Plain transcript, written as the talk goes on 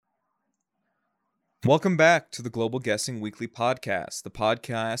Welcome back to the Global Guessing Weekly Podcast, the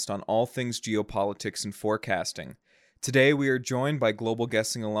podcast on all things geopolitics and forecasting. Today we are joined by Global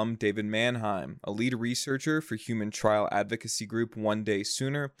Guessing alum David Manheim, a lead researcher for human trial advocacy group One Day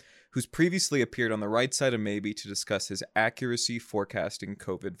Sooner, who's previously appeared on the right side of maybe to discuss his accuracy forecasting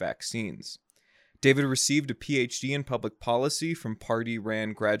COVID vaccines. David received a PhD in public policy from Pardee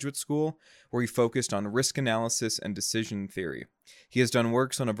Rand Graduate School, where he focused on risk analysis and decision theory. He has done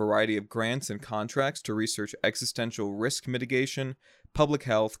works on a variety of grants and contracts to research existential risk mitigation, public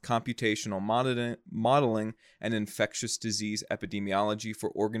health, computational modeling, and infectious disease epidemiology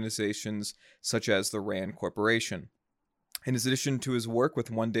for organizations such as the Rand Corporation. In addition to his work with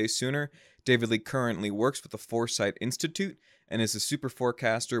One Day Sooner, David Lee currently works with the Foresight Institute and is a super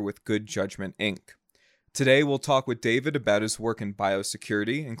forecaster with Good Judgment Inc. Today, we'll talk with David about his work in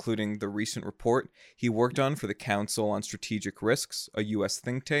biosecurity, including the recent report he worked on for the Council on Strategic Risks, a U.S.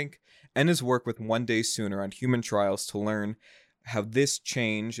 think tank, and his work with One Day Sooner on human trials to learn how this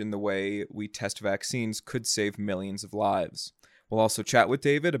change in the way we test vaccines could save millions of lives. We'll also chat with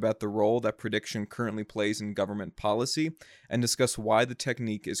David about the role that prediction currently plays in government policy and discuss why the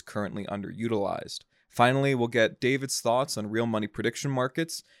technique is currently underutilized. Finally, we'll get David's thoughts on real money prediction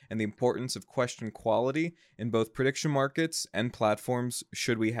markets and the importance of question quality in both prediction markets and platforms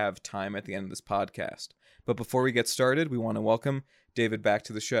should we have time at the end of this podcast. But before we get started, we want to welcome David back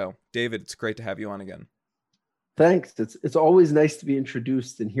to the show. David, it's great to have you on again. Thanks. It's always nice to be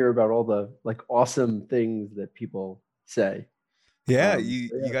introduced and hear about all the awesome things that people say. Yeah,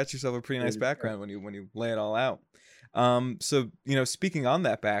 you got yourself a pretty nice background when you lay it all out. So, speaking on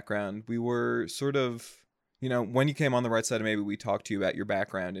that background, we were sort of, when you came on the right side of maybe we talked to you about your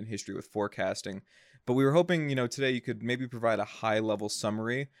background in history with forecasting, but we were hoping, today you could maybe provide a high level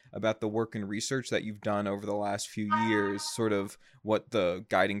summary about the work and research that you've done over the last few years, sort of what the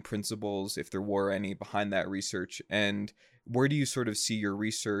guiding principles, if there were any, behind that research, and where do you sort of see your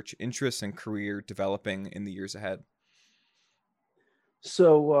research interests and career developing in the years ahead?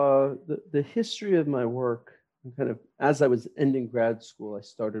 So the history of my work, kind of as I was ending grad school, I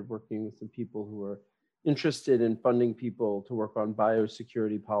started working with some people who were interested in funding people to work on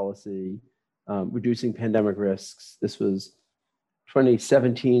biosecurity policy, reducing pandemic risks. This was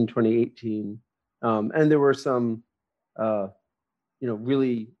 2017, 2018. And there were some,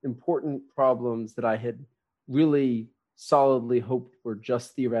 really important problems that I had really solidly hoped were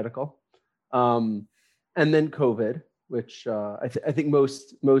just theoretical. And then COVID, which I think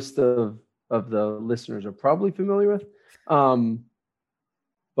most of the listeners are probably familiar with.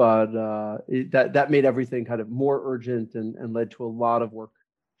 But that made everything kind of more urgent and led to a lot of work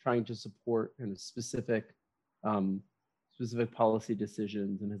trying to support kind of specific policy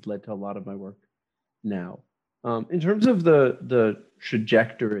decisions, and has led to a lot of my work now. In terms of the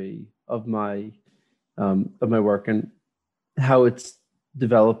trajectory of my work and how it's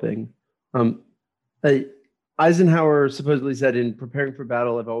developing, Eisenhower supposedly said, in preparing for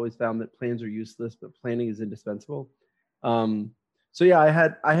battle, I've always found that plans are useless, but planning is indispensable. So yeah,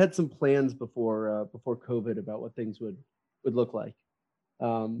 I had some plans before COVID about what things would look like.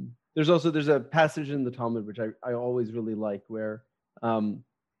 There's a passage in the Talmud which I always really like, where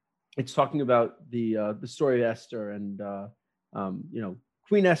it's talking about the story of Esther, and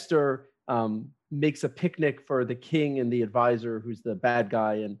Queen Esther makes a picnic for the king and the advisor, who's the bad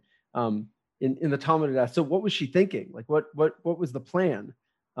guy, and in the Talmud it asks, so what was she thinking? Like what was the plan?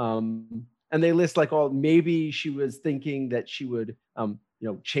 And they list maybe she was thinking that she would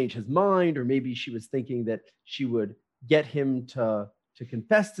change his mind, or maybe she was thinking that she would get him to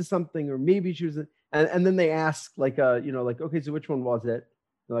confess to something, or maybe she was, and then they ask okay, so which one was it?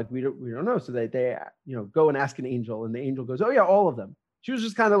 They're like, we don't know. So they go and ask an angel, and the angel goes, oh yeah, all of them. She was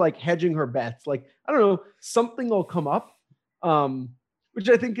just kind of like hedging her bets, like, I don't know, something will come up, which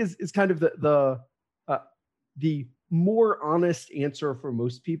I think is kind of the more honest answer for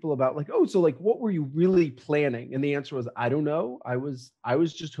most people about what were you really planning? And the answer was, I don't know. I was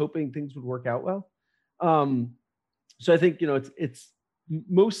just hoping things would work out well. So I think it's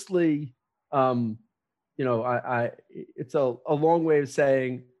mostly it's a long way of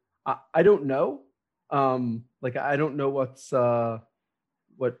saying I don't know. I don't know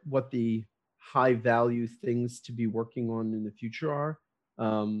what the high value things to be working on in the future are.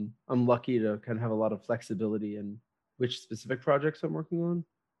 I'm lucky to kind of have a lot of flexibility in which specific projects I'm working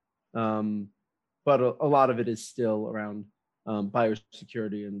on. But a lot of it is still around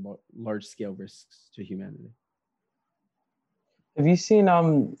biosecurity and large scale risks to humanity. Have you seen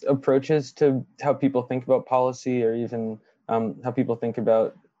approaches to how people think about policy, or even how people think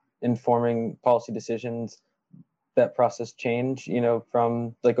about informing policy decisions, that process change,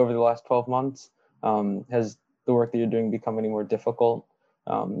 from over the last 12 months? Has the work that you're doing become any more difficult?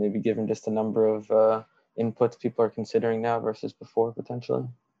 Maybe given just the number of inputs people are considering now versus before, potentially?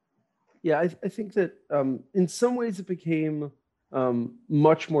 Yeah, I think that in some ways it became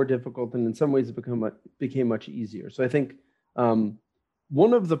much more difficult, and in some ways it became much easier. So I think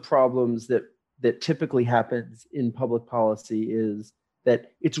one of the problems that typically happens in public policy is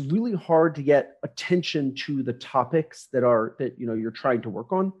that it's really hard to get attention to the topics that you're trying to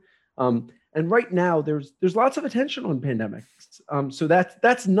work on. And right now, there's lots of attention on pandemics. So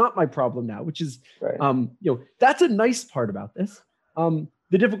that's not my problem now, which is Right. That's a nice part about this.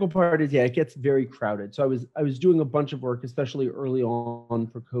 The difficult part is, it gets very crowded. So I was doing a bunch of work, especially early on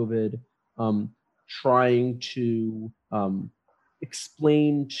for COVID, trying to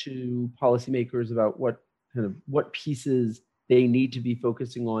explain to policymakers about what pieces they need to be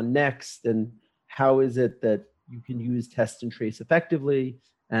focusing on next, and how is it that you can use test and trace effectively,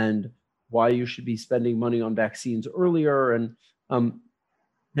 and why you should be spending money on vaccines earlier. And kind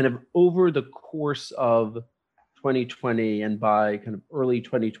of over the course of 2020 and by kind of early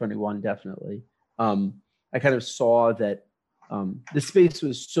 2021, definitely, I kind of saw that the space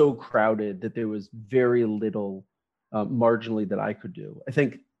was so crowded that there was very little marginally that I could do. I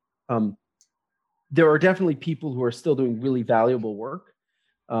think there are definitely people who are still doing really valuable work,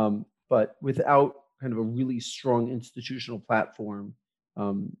 but without kind of a really strong institutional platform,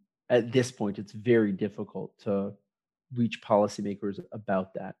 at this point, it's very difficult to reach policymakers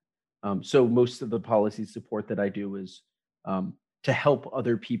about that. So most of the policy support that I do is to help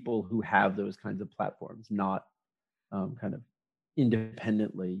other people who have those kinds of platforms, not kind of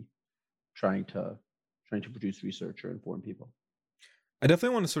independently trying to produce research or inform people. I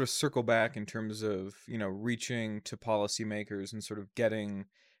definitely want to sort of circle back in terms of, reaching to policymakers and sort of getting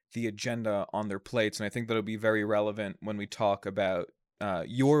the agenda on their plates. And I think that'll be very relevant when we talk about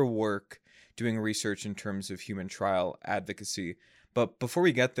your work doing research in terms of human trial advocacy. But before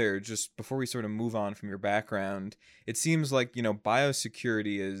we get there, just before we sort of move on from your background, it seems like,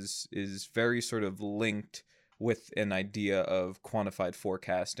 biosecurity is very sort of linked with an idea of quantified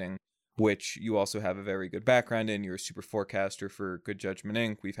forecasting, which you also have a very good background in. You're a super forecaster for Good Judgment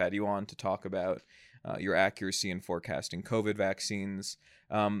Inc. We've had you on to talk about your accuracy in forecasting COVID vaccines.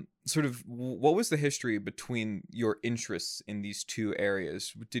 Sort of, what was the history between your interests in these two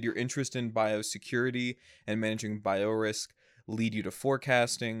areas? Did your interest in biosecurity and managing biorisk lead you to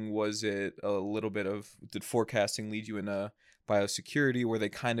forecasting? Was it a little bit of, did forecasting lead you into biosecurity? Were they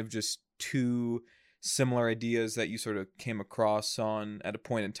kind of just two similar ideas that you sort of came across on at a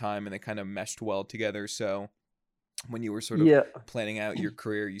point in time and they kind of meshed well together? So when you were sort of planning out your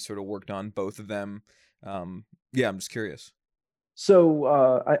career, you sort of worked on both of them. I'm just curious. So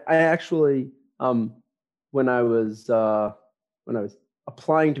I actually, when I was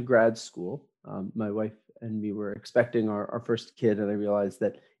applying to grad school, my wife and me were expecting our first kid, and I realized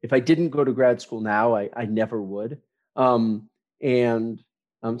that if I didn't go to grad school now, I never would. So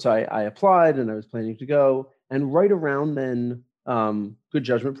I applied, and I was planning to go. And right around then, Good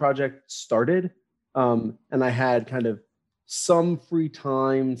Judgment Project started, and I had kind of some free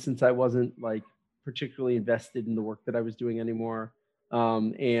time since I wasn't like particularly invested in the work that I was doing anymore,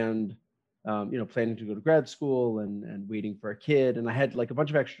 and planning to go to grad school and waiting for a kid, and I had like a bunch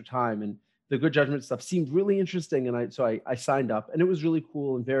of extra time, and the Good Judgment stuff seemed really interesting, and I signed up, and it was really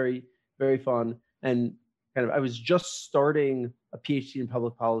cool and very, very fun. And kind of I was just starting a PhD in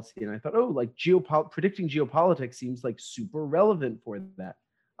public policy, and I thought, like predicting geopolitics seems like super relevant for that.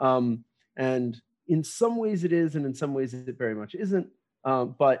 And in some ways it is, and in some ways it very much isn't.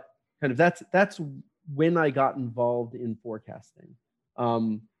 But kind of that's when I got involved in forecasting.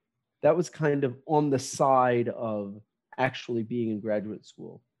 That was kind of on the side of actually being in graduate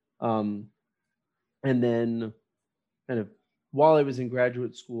school. And then kind of while I was in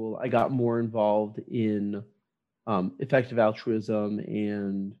graduate school, I got more involved in effective altruism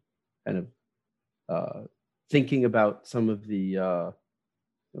and kind of thinking about some of the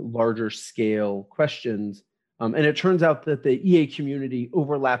larger scale questions. And it turns out that the EA community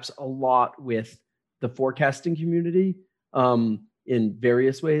overlaps a lot with the forecasting community in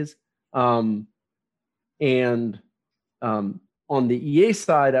various ways. And on the EA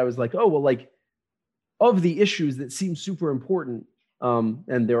side, I was like, of the issues that seem super important,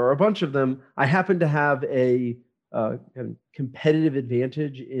 and there are a bunch of them, I happen to have a kind of competitive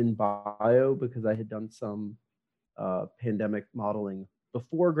advantage in bio because I had done some pandemic modeling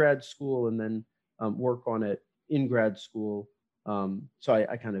before grad school and then work on it in grad school. So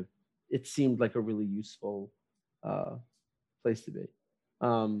I kind of, it seemed like a really useful place to be.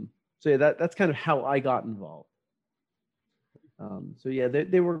 So that's kind of how I got involved.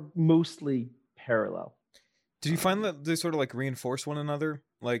 They were mostly parallel. Did you find that they sort of like reinforce one another?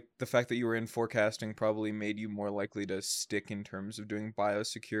 Like the fact that you were in forecasting probably made you more likely to stick in terms of doing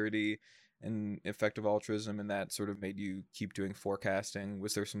biosecurity and effective altruism, and that sort of made you keep doing forecasting.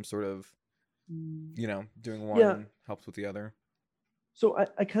 Was there some sort of, doing one Yeah. helps with the other? So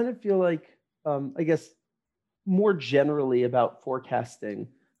I kind of feel like, I guess, more generally about forecasting.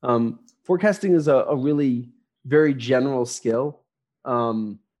 Forecasting is a really very general skill.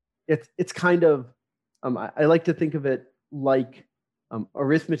 It's kind of, I like to think of it like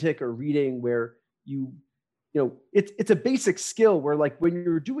arithmetic or reading, where it's a basic skill where, like, when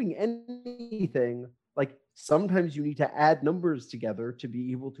you're doing anything, like, sometimes you need to add numbers together to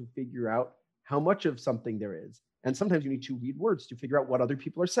be able to figure out how much of something there is. And sometimes you need to read words to figure out what other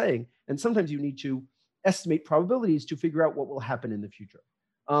people are saying. And sometimes you need to estimate probabilities to figure out what will happen in the future.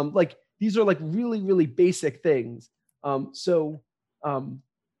 Like, these are like really, really basic things. So I,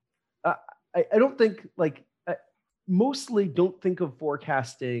 I don't think, like, I mostly don't think of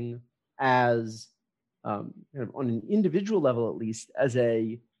forecasting as, kind of on an individual level, at least, as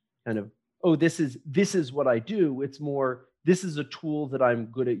a kind of, oh, this is what I do. It's more, this is a tool that I'm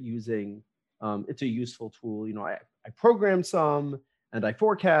good at using. It's a useful tool. I program some and I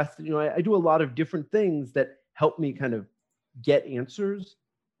forecast. I do a lot of different things that help me kind of get answers.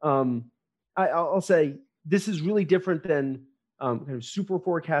 I'll say this is really different than kind of super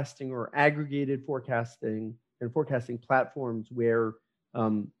forecasting or aggregated forecasting and forecasting platforms, where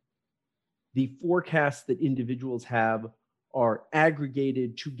the forecasts that individuals have are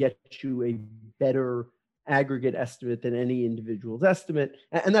aggregated to get you a better aggregate estimate than any individual's estimate.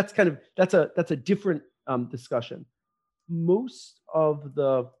 And that's a different discussion. Most of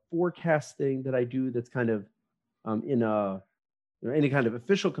the forecasting that I do that's kind of in any kind of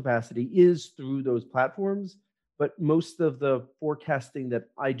official capacity is through those platforms. But most of the forecasting that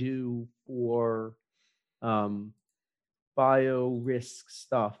I do for bio risk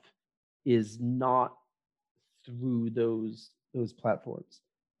stuff is not through those platforms.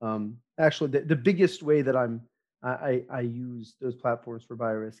 Actually, the biggest way that I use those platforms for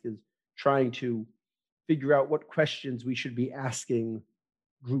bio risk is trying to figure out what questions we should be asking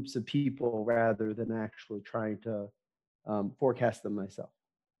groups of people, rather than actually trying to forecast them myself.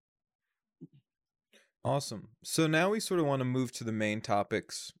 Awesome. So now we sort of want to move to the main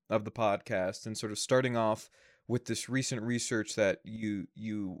topics of the podcast, and sort of starting off with this recent research that you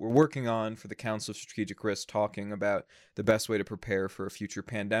were working on for the Council of Strategic Risk, talking about the best way to prepare for a future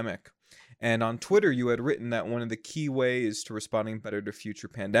pandemic. And on Twitter, you had written that one of the key ways to responding better to future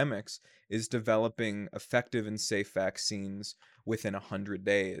pandemics is developing effective and safe vaccines within 100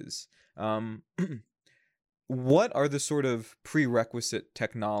 days. What are the sort of prerequisite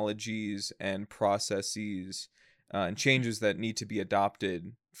technologies and processes and changes that need to be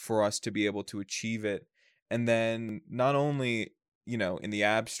adopted for us to be able to achieve it? And then not only, in the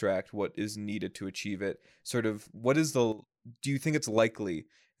abstract, what is needed to achieve it, sort of do you think it's likely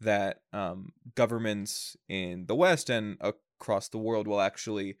that governments in the West and across the world will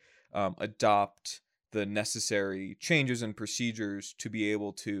actually adopt the necessary changes and procedures to be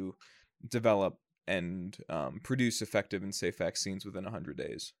able to develop and produce effective and safe vaccines within 100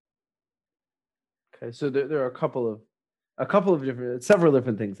 days? Okay, so there are several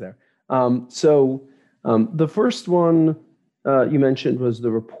different things there. The first one you mentioned was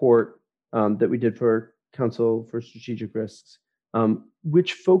the report that we did for Council for Strategic Risks,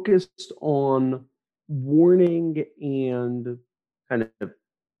 which focused on warning and kind of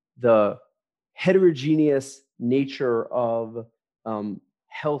the heterogeneous nature of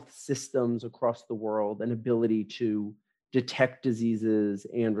health systems across the world and ability to detect diseases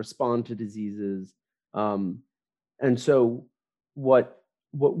and respond to diseases. And so what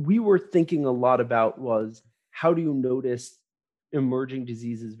we were thinking a lot about was, how do you notice emerging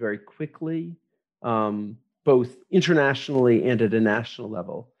diseases very quickly, both internationally and at a national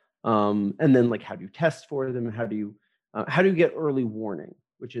level? And then, like, how do you test for them? How do you get early warning,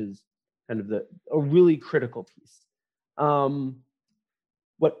 which is kind of a really critical piece.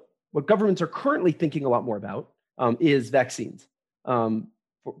 What governments are currently thinking a lot more about is vaccines.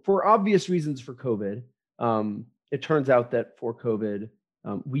 For obvious reasons for COVID, it turns out that for COVID,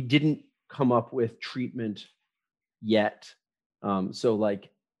 we didn't come up with treatment yet. So, like,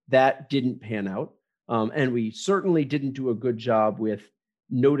 that didn't pan out. And we certainly didn't do a good job with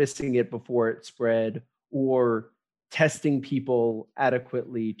noticing it before it spread, or testing people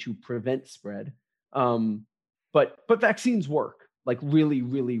adequately to prevent spread. But vaccines work, like, really,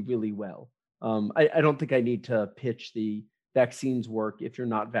 really, really well. I don't think I need to pitch the vaccines work. If you're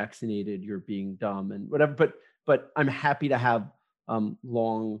not vaccinated, you're being dumb and whatever. But I'm happy to have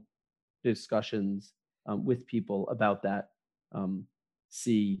long discussions with people about that.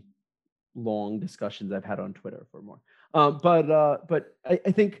 See long discussions I've had on Twitter for more. But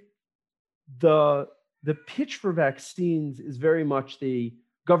I think the pitch for vaccines is very much the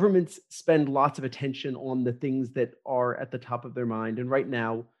governments spend lots of attention on the things that are at the top of their mind. And right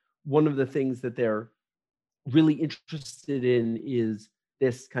now, one of the things that they're really interested in is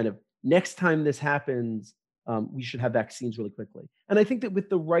this kind of next time this happens, we should have vaccines really quickly. And I think that with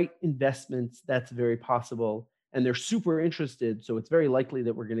the right investments, that's very possible. And they're super interested, so it's very likely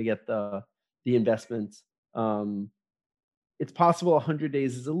that we're going to get the investments. It's possible 100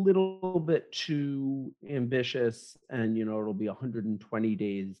 days is a little bit too ambitious, and it'll be 120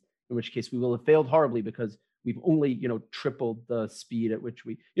 days, in which case we will have failed horribly because we've only tripled the speed at which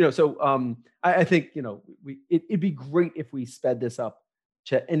we so I think it'd be great if we sped this up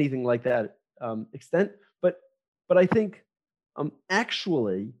to anything like that extent, but I think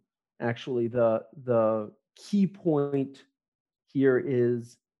actually the key point here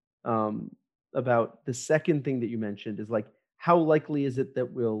is about the second thing that you mentioned is like, how likely is it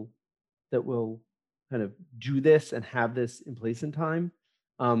that we'll kind of do this and have this in place in time?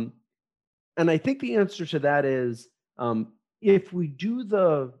 And I think the answer to that is if we do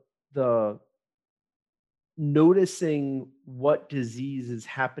the noticing what disease is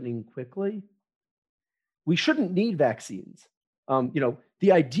happening quickly, we shouldn't need vaccines.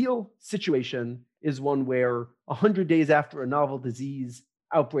 The ideal situation is one where 100 days after a novel disease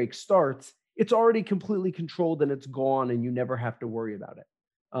outbreak starts, it's already completely controlled and it's gone and you never have to worry about it.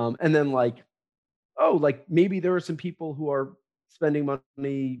 And then maybe there are some people who are spending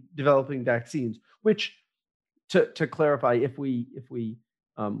money developing vaccines, which to clarify, if we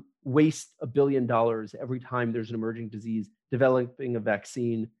waste $1 billion every time there's an emerging disease developing a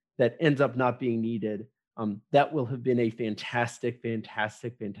vaccine that ends up not being needed, that will have been a fantastic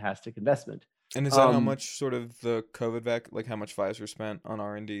investment. And is that how much sort of the COVID how much Pfizer spent on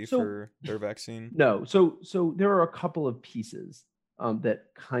R&D for their vaccine? No. So there are a couple of pieces that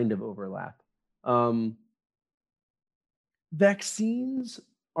kind of overlap. Vaccines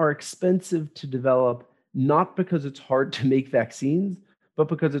are expensive to develop, not because it's hard to make vaccines, but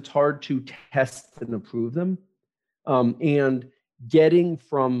because it's hard to test and approve them. And getting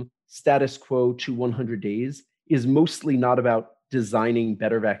from status quo to 100 days is mostly not about designing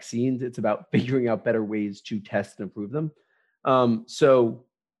better vaccines. It's about figuring out better ways to test and approve them. So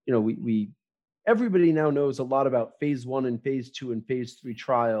everybody now knows a lot about phase 1 and phase 2 and phase 3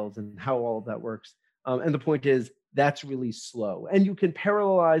 trials and how all of that works. And the point is that's really slow. And you can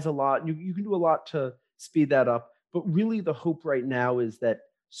parallelize a lot. You can do a lot to speed that up. But really the hope right now is that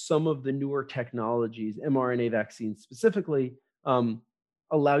some of the newer technologies, mRNA vaccines specifically,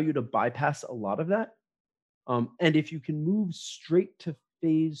 allow you to bypass a lot of that. And if you can move straight to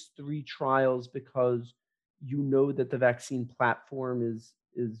phase 3 trials because you know that the vaccine platform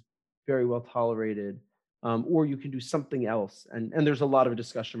is very well tolerated, or you can do something else. And there's a lot of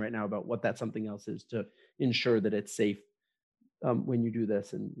discussion right now about what that something else is to ensure that it's safe when you do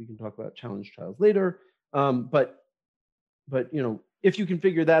this. And we can talk about challenge trials later. But if you can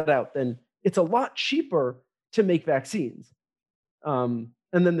figure that out, then it's a lot cheaper to make vaccines.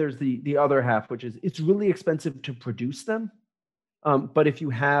 And then there's the other half, which is it's really expensive to produce them. But if you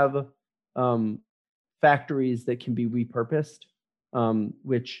have factories that can be repurposed,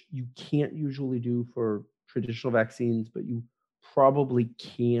 which you can't usually do for traditional vaccines, but you probably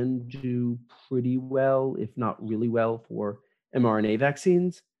can do pretty well, if not really well, for mRNA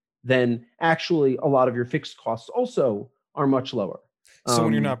vaccines, then actually a lot of your fixed costs also are much lower. So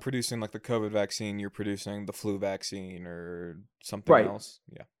when you're not producing like the COVID vaccine, you're producing the flu vaccine or something else.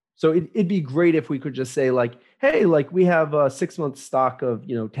 Yeah. So it'd be great if we could just say like, hey, like we have a 6-month stock of,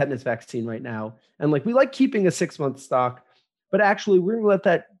 tetanus vaccine right now. And like, we like keeping a 6-month stock, but actually we're going to let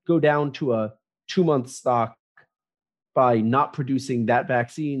that go down to a 2-month stock by not producing that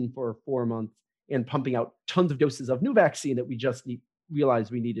vaccine for 4 months and pumping out tons of doses of new vaccine that we just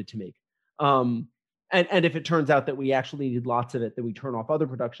realized we needed to make. And if it turns out that we actually need lots of it, then we turn off other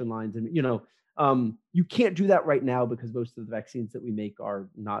production lines. And, you can't do that right now because most of the vaccines that we make are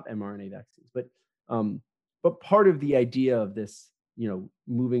not mRNA vaccines. But part of the idea of this,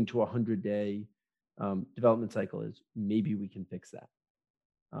 moving to a 100-day development cycle is maybe we can fix that.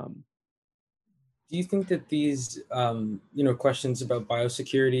 Do you think that these, questions about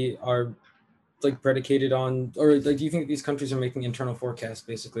biosecurity are like predicated on, or like, do you think these countries are making internal forecasts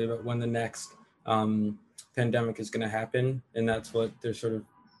basically about when the next pandemic is going to happen, and that's what they're sort of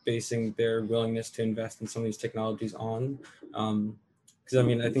basing their willingness to invest in some of these technologies on? Because Because I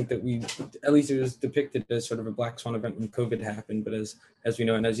mean, I think that at least it was depicted as sort of a black swan event when COVID happened. But as we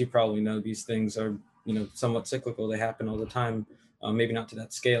know, and as you probably know, these things are, somewhat cyclical. They happen all the time. Maybe not to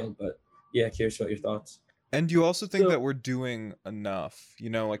that scale, but yeah, curious about your thoughts. And do you also think So- that we're doing enough?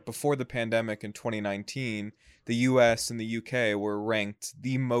 Like before the pandemic in 2019, the US and the UK were ranked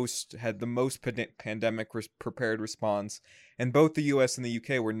had the most pandemic prepared response. And both the US and the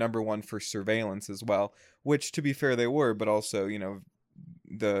UK were number one for surveillance as well, which to be fair, they were, but also,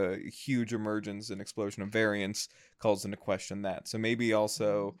 the huge emergence and explosion of variants calls into question that. So maybe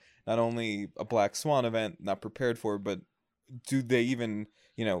also not only a black swan event not prepared for, but do they even,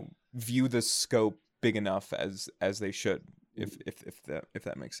 view the scope big enough as they should, if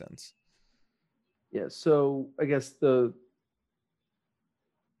that makes sense? Yeah. So I guess to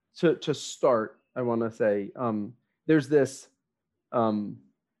start, I want to say there's this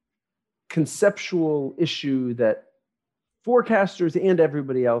conceptual issue that forecasters and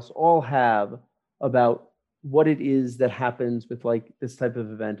everybody else all have about what it is that happens with like this type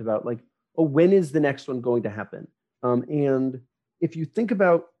of event, about like, oh, when is the next one going to happen? And if you think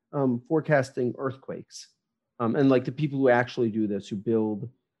about forecasting earthquakes, and like the people who actually do this, who build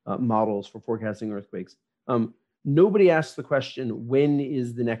models for forecasting earthquakes, nobody asks the question, when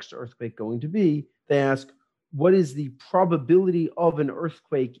is the next earthquake going to be? They ask, what is the probability of an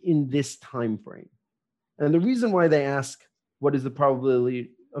earthquake in this time frame? And the reason why they ask, what is the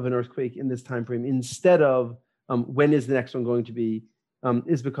probability of an earthquake in this time frame, instead of when is the next one going to be,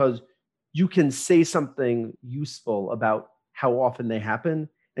 is because you can say something useful about how often they happen,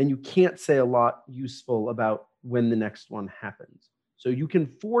 and you can't say a lot useful about when the next one happens. So you can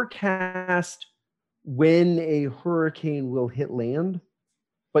forecast when a hurricane will hit land,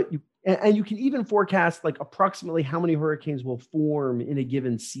 but you can even forecast like approximately how many hurricanes will form in a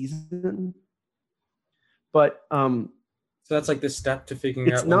given season. But so that's like the step to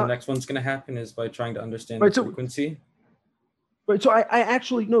figuring out when the next one's going to happen, is by trying to understand the frequency. Right. So I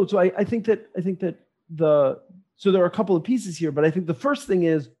actually no. So I think that so there are a couple of pieces here, but I think the first thing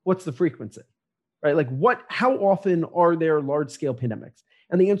is, what's the frequency, right? Like how often are there large scale pandemics?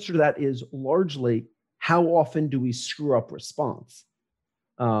 And the answer to that is largely, how often do we screw up response?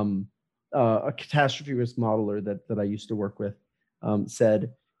 A catastrophe risk modeler that I used to work with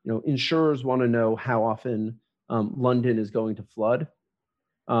said, insurers want to know how often London is going to flood.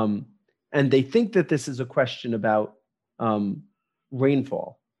 And they think that this is a question about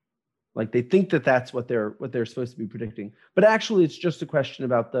rainfall. Like they think that that's what they're supposed to be predicting. But actually, it's just a question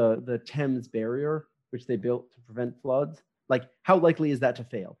about the Thames barrier, which they built to prevent floods. Like, how likely is that to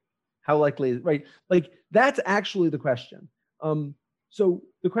fail? How likely, right? Like, that's actually the question. So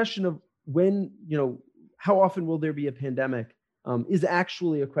the question of when, how often will there be a pandemic is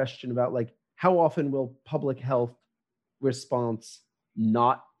actually a question about like, how often will public health response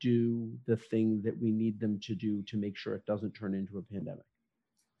not do the thing that we need them to do to make sure it doesn't turn into a pandemic.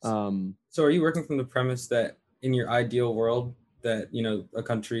 So are you working from the premise that in your ideal world that, a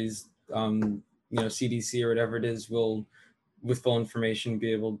country's, CDC or whatever it is will, with full information,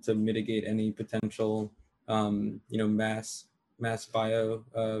 be able to mitigate any potential, mass bio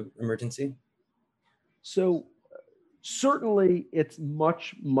emergency? So certainly it's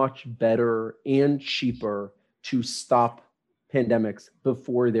much, much better and cheaper to stop pandemics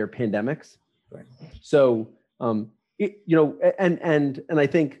before they're pandemics. Right. So, and I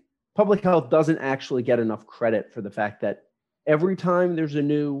think public health doesn't actually get enough credit for the fact that every time there's a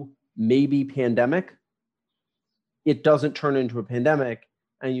new maybe pandemic, it doesn't turn into a pandemic.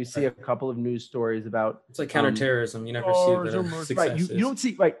 And you see a couple of news stories about, it's like counterterrorism. You never see the successes. Right. You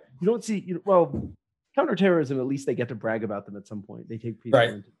don't see, counterterrorism, at least they get to brag about them at some point. They take people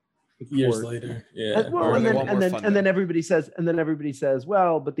into years later. Yeah. And then everybody says,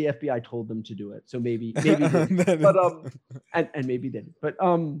 well, but the FBI told them to do it. So maybe they did. But and maybe they didn't. But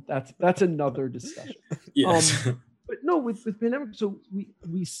that's another discussion. Yes. But no, with pandemic, so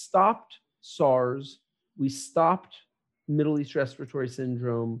we stopped SARS, we stopped Middle East respiratory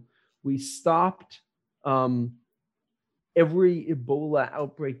syndrome, we stopped every Ebola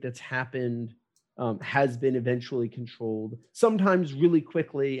outbreak that's happened has been eventually controlled, sometimes really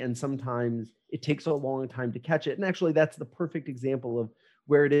quickly, and sometimes it takes a long time to catch it. And actually, that's the perfect example of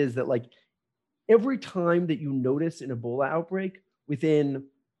where it is that like every time that you notice an Ebola outbreak, within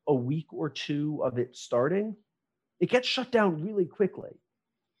a week or two of it starting, it gets shut down really quickly.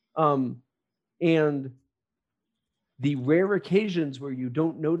 And the rare occasions where you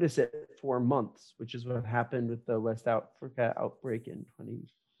don't notice it for months, which is what happened with the West Africa outbreak in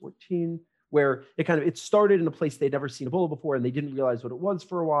 2014, where it started in a place they'd never seen Ebola before, and they didn't realize what it was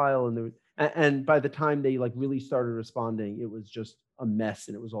for a while. And by the time they like really started responding, it was just a mess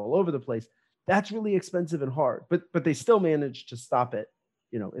and it was all over the place. That's really expensive and hard, but they still managed to stop it,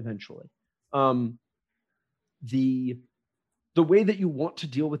 eventually. The way that you want to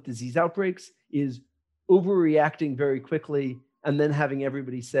deal with disease outbreaks is overreacting very quickly and then having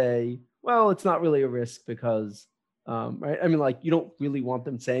everybody say, well, it's not really a risk because, right? I mean, like, you don't really want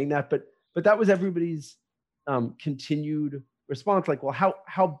them saying that, but that was everybody's continued response. Like, well,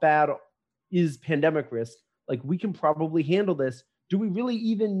 how bad is pandemic risk? Like, we can probably handle this. Do we really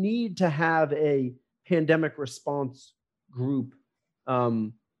even need to have a pandemic response group,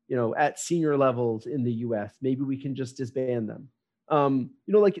 at senior levels in the US? Maybe we can just disband them.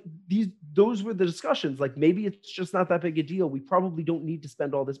 Like those were the discussions. Like, maybe it's just not that big a deal. We probably don't need to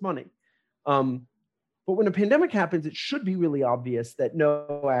spend all this money. But when a pandemic happens, it should be really obvious that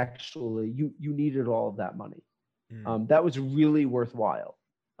no, actually, you needed all of that money. That was really worthwhile.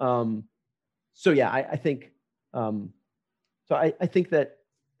 So yeah, I think so. I think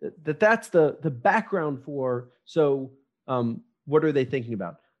that's the background for. So what are they thinking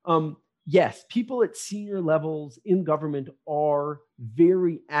about? Yes, people at senior levels in government are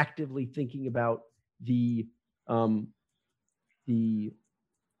very actively thinking about the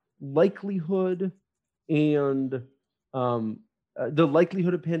likelihood and the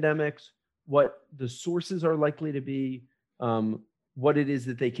likelihood of pandemics, what the sources are likely to be, what it is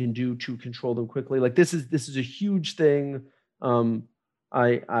that they can do to control them quickly. Like, this is a huge thing.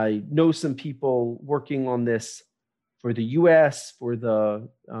 I know some people working on this for the US, for the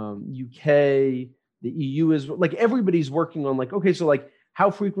UK, the EU is like, everybody's working on like, okay, so like,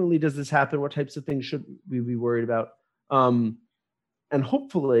 how frequently does this happen? What types of things should we be worried about? And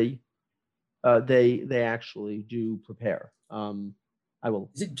hopefully they actually do prepare. I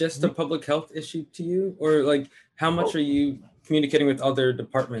will. Is it just a public health issue to you, or like how much are you communicating with other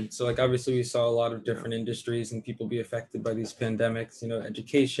departments? So like, obviously we saw a lot of different industries and people be affected by these pandemics,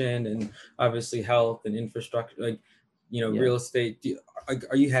 education and obviously health and infrastructure, like, real estate.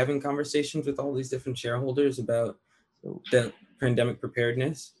 Are you having conversations with all these different shareholders about the pandemic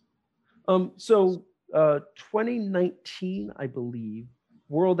preparedness? So 2019, I believe,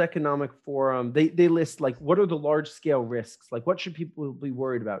 World Economic Forum, they list like, what are the large scale risks? Like, what should people be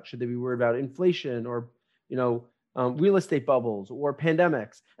worried about? Should they be worried about inflation or, real estate bubbles or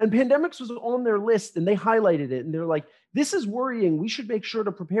pandemics? And pandemics was on their list and they highlighted it. And they're like, this is worrying. We should make sure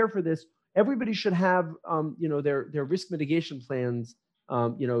to prepare for this. Everybody should have, their risk mitigation plans.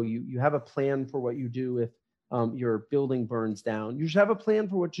 You have a plan for what you do if your building burns down. You should have a plan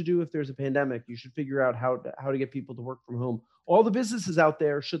for what to do if there's a pandemic. You should figure out how to get people to work from home. All the businesses out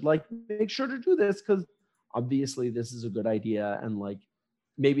there should like make sure to do this because obviously this is a good idea and like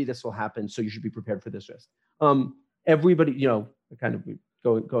maybe this will happen. So you should be prepared for this risk. Everybody, kind of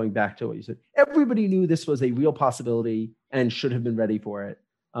going back to what you said, everybody knew this was a real possibility and should have been ready for it.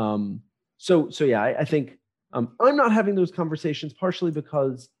 So yeah, I think I'm not having those conversations partially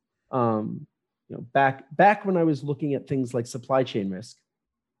because back when I was looking at things like supply chain risk,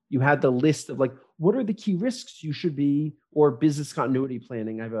 you had the list of like, what are the key risks you should be, or business continuity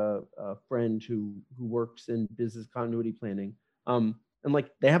planning. I have a friend who works in business continuity planning. And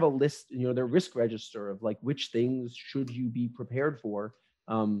like, they have a list, their risk register of like, which things should you be prepared for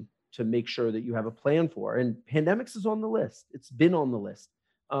to make sure that you have a plan for. And pandemics is on the list. It's been on the list.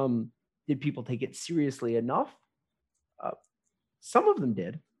 Did people take it seriously enough? Some of them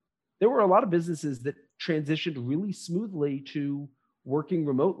did. There were a lot of businesses that transitioned really smoothly to working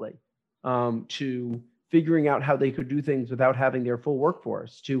remotely, to figuring out how they could do things without having their full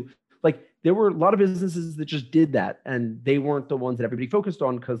workforce. To like, there were a lot of businesses that just did that, and they weren't the ones that everybody focused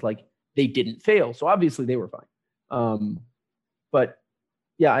on because like they didn't fail. So obviously they were fine. But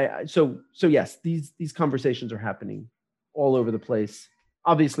yeah, so yes, these conversations are happening all over the place.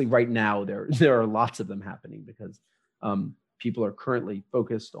 Obviously, right now there are lots of them happening because people are currently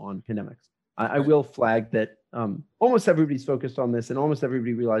focused on pandemics. I will flag that almost everybody's focused on this and almost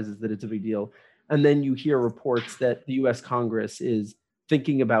everybody realizes that it's a big deal. And then you hear reports that the US Congress is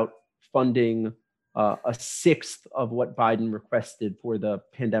thinking about funding a sixth of what Biden requested for the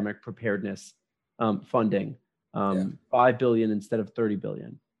pandemic preparedness funding, $5 billion instead of $30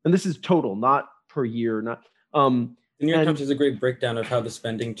 billion. And this is total, not per year, not. The New York Times has a great breakdown of how the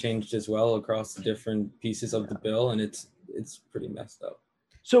spending changed as well across the different pieces of the bill, and it's pretty messed up.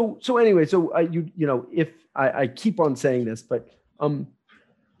 So anyway, if I keep on saying this, but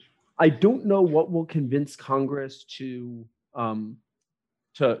I don't know what will convince Congress to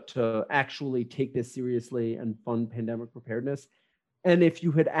actually take this seriously and fund pandemic preparedness. And if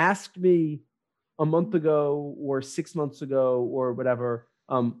you had asked me a month ago or 6 months ago or whatever,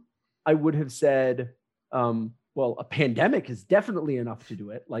 I would have said well, a pandemic is definitely enough to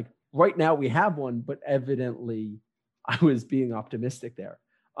do it. Like right now we have one, but evidently I was being optimistic there,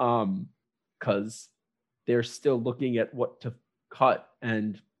 because they're still looking at what to cut,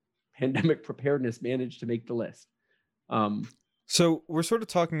 and pandemic preparedness managed to make the list. So we're sort of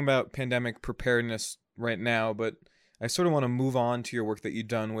talking about pandemic preparedness right now, but I sort of want to move on to your work that you've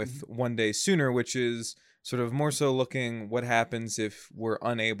done with One Day Sooner, which is sort of more so looking what happens if we're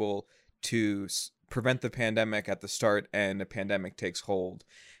unable to prevent the pandemic at the start and a pandemic takes hold.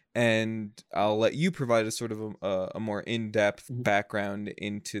 And I'll let you provide a sort of a more in-depth background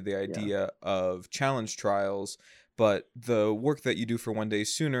into the idea of challenge trials. But the work that you do for One Day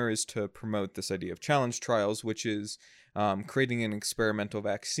Sooner is to promote this idea of challenge trials, which is creating an experimental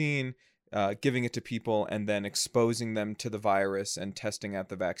vaccine, giving it to people, and then exposing them to the virus and testing out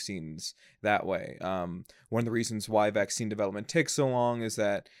the vaccines that way. One of the reasons why vaccine development takes so long is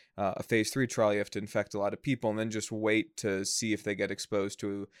that a phase 3 trial, you have to infect a lot of people and then just wait to see if they get exposed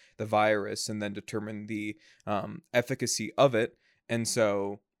to the virus and then determine the efficacy of it. And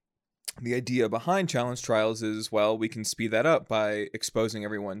so the idea behind challenge trials is, well, we can speed that up by exposing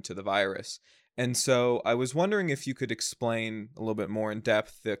everyone to the virus. And so I was wondering if you could explain a little bit more in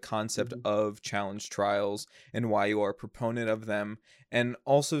depth the concept of challenge trials and why you are a proponent of them, and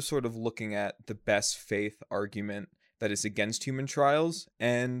also sort of looking at the best faith argument that is against human trials.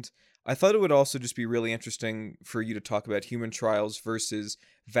 And I thought it would also just be really interesting for you to talk about human trials versus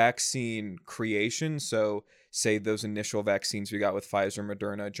vaccine creation. So say those initial vaccines we got with Pfizer,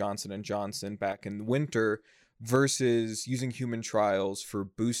 Moderna, Johnson & Johnson back in the winter, versus using human trials for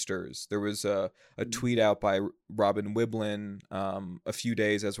boosters. There was a tweet out by Robin Wiblin a few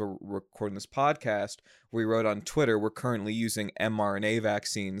days as we're recording this podcast, where he wrote on Twitter, we're currently using mRNA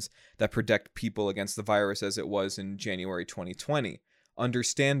vaccines that protect people against the virus as it was in January 2020.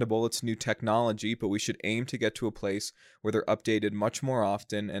 Understandable, it's new technology, but we should aim to get to a place where they're updated much more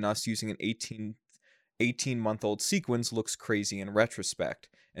often, and us using an 18-month-old sequence looks crazy in retrospect.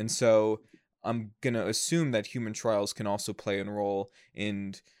 And so I'm going to assume that human trials can also play a role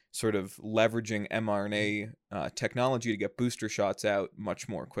in sort of leveraging mRNA technology to get booster shots out much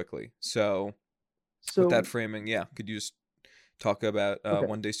more quickly. So with that framing, could you just talk about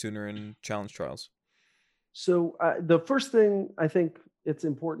One Day Sooner and challenge trials? So the first thing I think it's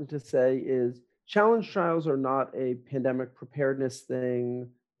important to say is challenge trials are not a pandemic preparedness thing.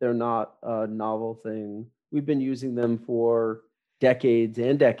 They're not a novel thing. We've been using them for decades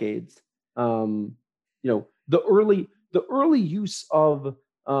and decades. The early use of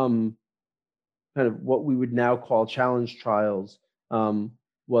kind of what we would now call challenge trials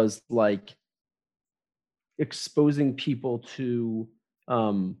was like exposing people to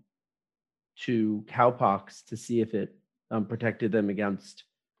cowpox to see if it protected them against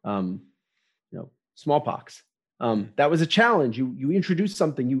smallpox. That was a challenge. You introduce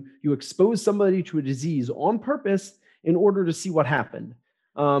something, you expose somebody to a disease on purpose in order to see what happened.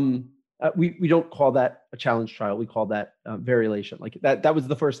 We don't call that a challenge trial. We call that variolation. Like that was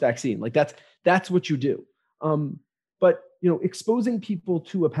the first vaccine. Like that's what you do. But exposing people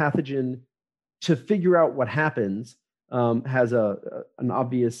to a pathogen to figure out what happens has an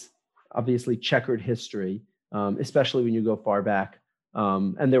obviously checkered history, especially when you go far back.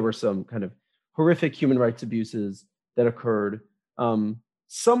 And there were some kind of horrific human rights abuses that occurred.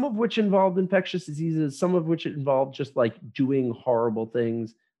 Some of which involved infectious diseases, some of which involved just like doing horrible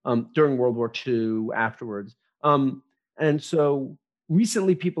things during World War II, afterwards. And so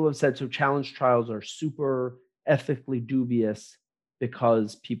recently people have said, so challenge trials are super ethically dubious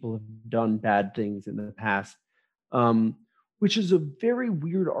because people have done bad things in the past, which is a very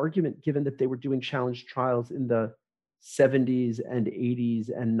weird argument given that they were doing challenge trials in the 70s and 80s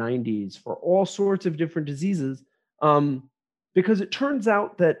and 90s for all sorts of different diseases. Because it turns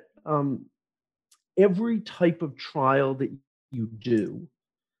out that every type of trial that you do,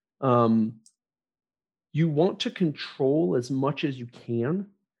 you want to control as much as you can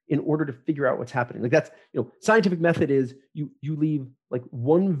in order to figure out what's happening. Like that's, scientific method is you leave like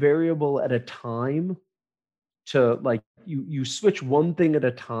one variable at a time to like, you switch one thing at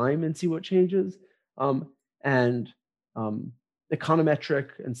a time and see what changes. And econometric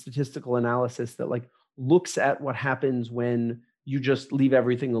and statistical analysis that like looks at what happens when you just leave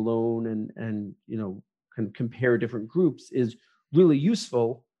everything alone and can compare different groups is really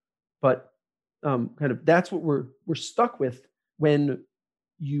useful. But kind of that's what we're stuck with when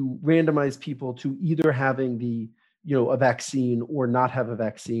you randomize people to either having a vaccine or not have a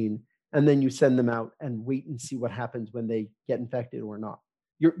vaccine, and then you send them out and wait and see what happens when they get infected or not.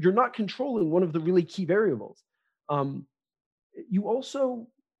 You're not controlling one of the really key variables. You also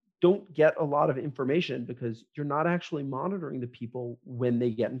don't get a lot of information because you're not actually monitoring the people when they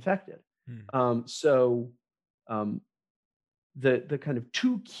get infected. So the kind of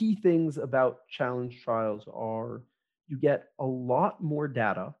two key things about challenge trials are you get a lot more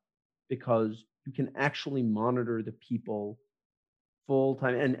data because you can actually monitor the people full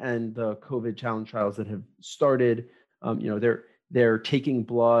time, and the COVID challenge trials that have started, they're taking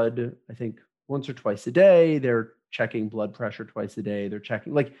blood, I think once or twice a day. They're checking blood pressure twice a day. They're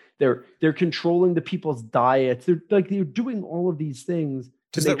checking, like, they're controlling the people's diets. They're doing all of these things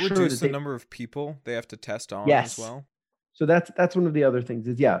to Does make that sure reduce that the number of people they have to test on as yes. well? So that's one of the other things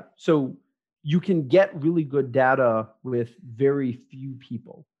is, yeah. So you can get really good data with very few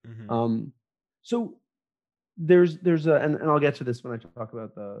people. So there's a, and I'll get to this when I talk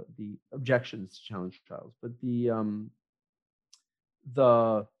about the objections to challenge trials, but the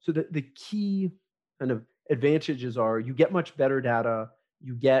key kind of advantages are you get much better data.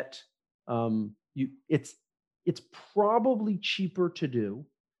 You get it's probably cheaper to do,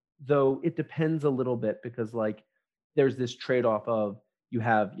 though it depends a little bit because, like, there's this trade-off of you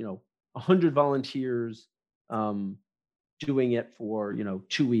have 100 volunteers doing it for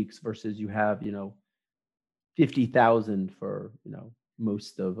 2 weeks versus you have 50,000 for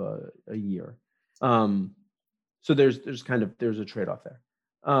most of a year. So there's a trade-off there.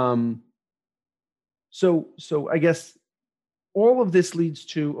 So I guess all of this leads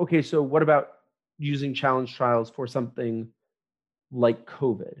to, okay, so what about using challenge trials for something like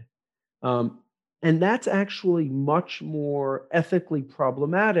COVID? And that's actually much more ethically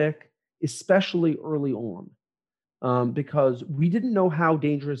problematic, especially early on, because we didn't know how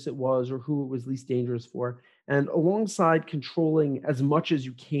dangerous it was or who it was least dangerous for. And alongside controlling as much as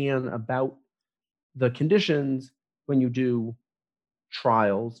you can about the conditions when you do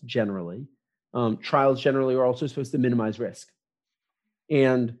trials generally are also supposed to minimize risk.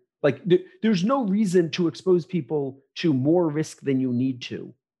 And, like, there's no reason to expose people to more risk than you need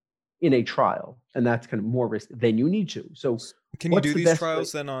to in a trial, and that's kind of more risk than you need to. So can you do these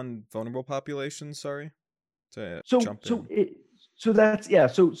trials then on vulnerable populations? Sorry to jump in. So that's, yeah.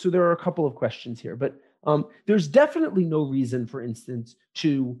 So there are a couple of questions here, but there's definitely no reason, for instance,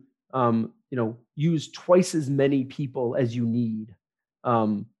 to use twice as many people as you need,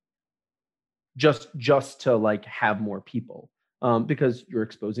 just to, like, have more people, because you're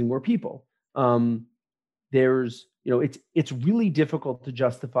exposing more people. There's it's really difficult to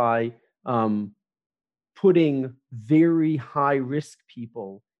justify putting very high risk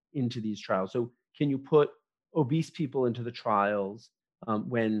people into these trials. So can you put obese people into the trials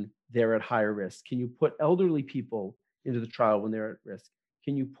when they're at higher risk? Can you put elderly people into the trial when they're at risk?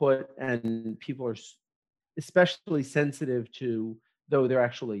 Can you put, and people are especially sensitive to, though they're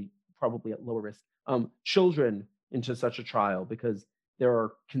actually probably at lower risk, children into such a trial because there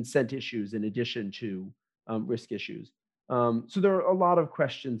are consent issues in addition to risk issues. So there are a lot of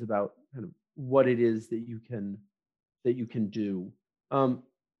questions about kind of what it is that you can do.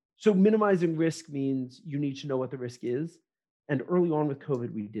 So minimizing risk means you need to know what the risk is, and early on with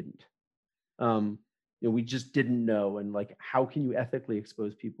COVID, we didn't. We just didn't know, and, like, how can you ethically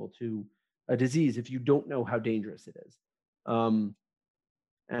expose people to a disease if you don't know how dangerous it is?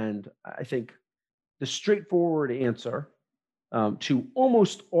 And I think the straightforward answer to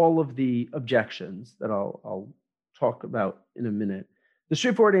almost all of the objections that I'll talk about in a minute, the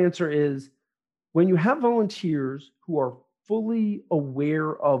straightforward answer is, when you have volunteers who are fully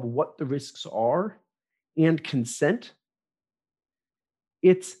aware of what the risks are and consent,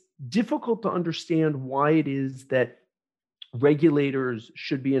 it's difficult to understand why it is that regulators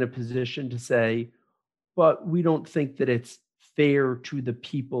should be in a position to say, but we don't think that it's fair to the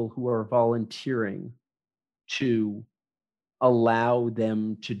people who are volunteering to allow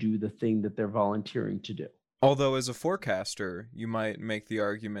them to do the thing that they're volunteering to do. Although, as a forecaster, you might make the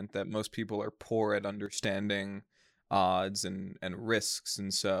argument that most people are poor at understanding odds and risks.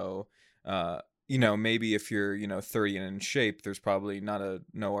 And so, maybe if you're, 30 and in shape, there's probably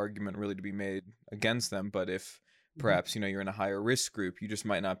no argument really to be made against them. But if perhaps, you're in a higher risk group, you just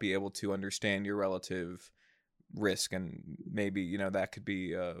might not be able to understand your relative risk. And maybe, that could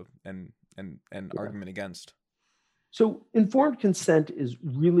be an argument against. So informed consent is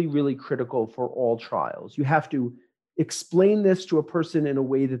really, really critical for all trials. You have to explain this to a person in a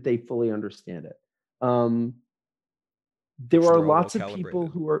way that they fully understand it. There are lots of people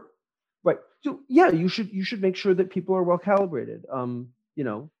who are right. So yeah, you should make sure that people are well calibrated.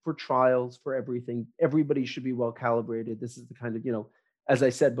 For trials, for everything, everybody should be well calibrated. This is the kind of, as I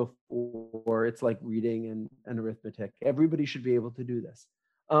said before, it's like reading and arithmetic. Everybody should be able to do this.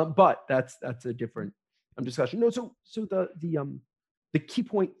 But that's a different discussion. No, so the key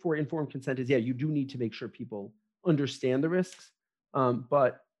point for informed consent is, yeah, you do need to make sure people understand the risks.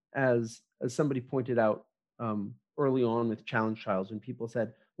 But as somebody pointed out early on with challenge trials, when people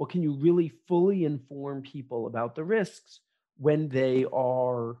said, well, can you really fully inform people about the risks when they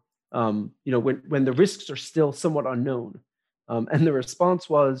are, when the risks are still somewhat unknown? And the response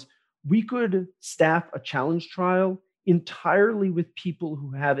was, we could staff a challenge trial entirely with people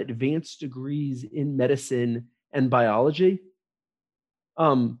who have advanced degrees in medicine and biology.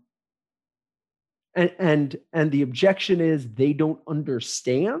 And the objection is they don't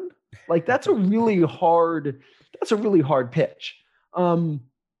understand. Like that's a really hard pitch.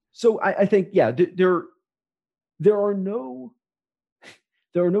 So I think, yeah, there are no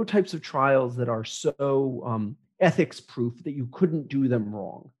types of trials that are so ethics proof that you couldn't do them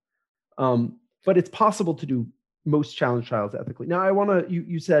wrong. But it's possible to do most challenge trials ethically. Now,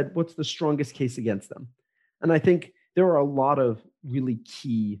 you said, what's the strongest case against them? And I think there are a lot of really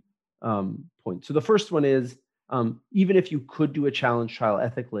key points. So the first one is, even if you could do a challenge trial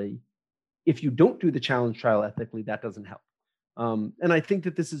ethically, if you don't do the challenge trial ethically, that doesn't help. And I think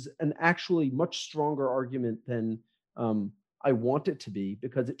that this is an actually much stronger argument than I want it to be,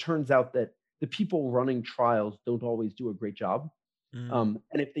 because it turns out that the people running trials don't always do a great job. And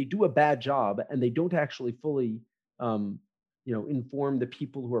if they do a bad job and they don't actually fully, inform the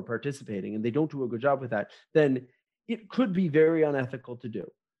people who are participating, and they don't do a good job with that, then it could be very unethical to do.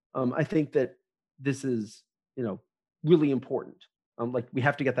 I think that this is, really important. Like we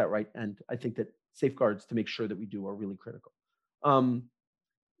have to get that right, and I think that safeguards to make sure that we do are really critical.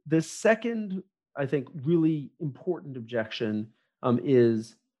 The second, I think, really important objection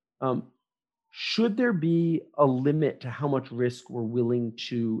is, should there be a limit to how much risk we're willing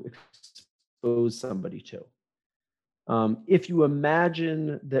to expose somebody to? If you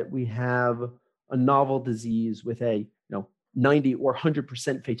imagine that we have a novel disease with a 90 or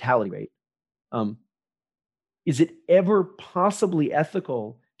 100% fatality rate, is it ever possibly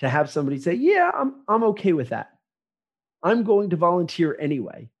ethical to have somebody say, yeah, I'm okay with that. I'm going to volunteer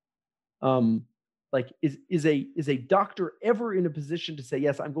anyway. Like is a doctor ever in a position to say,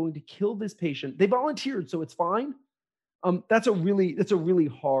 yes, I'm going to kill this patient? They volunteered, so it's fine. That's a really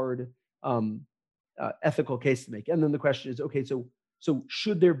hard ethical case to make. And then the question is, okay, so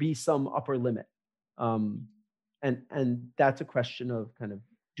should there be some upper limit? And that's a question of kind of,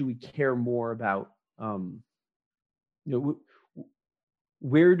 do we care more about,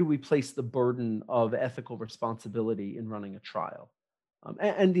 where do we place the burden of ethical responsibility in running a trial?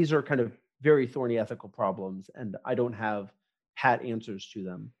 And these are kind of very thorny ethical problems, and I don't have pat answers to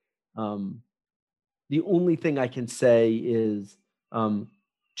them. The only thing I can say is,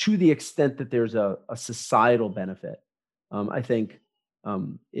 to the extent that there's a societal benefit, I think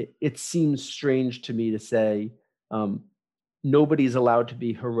it seems strange to me to say nobody's allowed to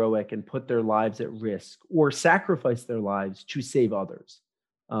be heroic and put their lives at risk or sacrifice their lives to save others.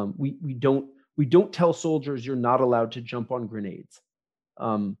 We don't tell soldiers you're not allowed to jump on grenades.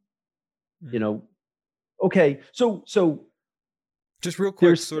 Okay, so just real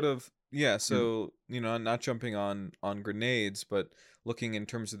quick, sort of, yeah. So not jumping on grenades, but looking in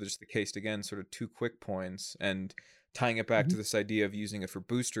terms of just the case again, sort of 2 quick points, and tying it back to this idea of using it for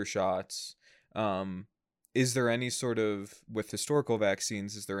booster shots. Is there any sort of, with historical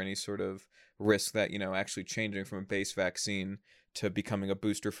vaccines, is there any sort of risk that actually changing from a base vaccine to becoming a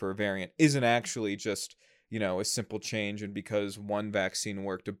booster for a variant isn't actually just a simple change, and because one vaccine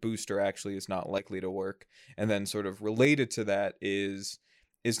worked, a booster actually is not likely to work? And then sort of related to that is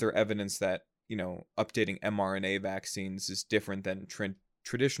there evidence that updating mRNA vaccines is different than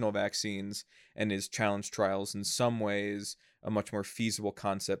traditional vaccines, and is challenge trials in some ways a much more feasible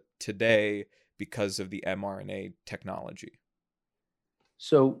concept today because of the mRNA technology?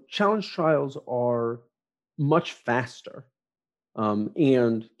 So challenge trials are much faster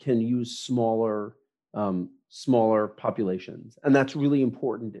and can use smaller populations. And that's really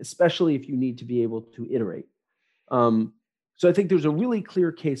important, especially if you need to be able to iterate. So I think there's a really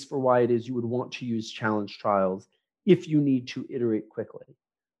clear case for why it is you would want to use challenge trials if you need to iterate quickly.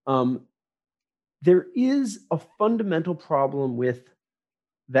 There is a fundamental problem with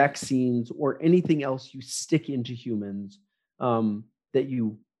vaccines or anything else you stick into humans that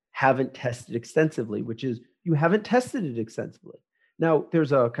you haven't tested extensively, which is you haven't tested it extensively. Now,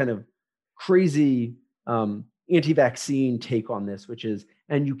 there's a kind of crazy anti-vaccine take on this, which is,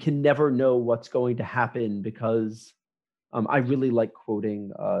 and you can never know what's going to happen because I really like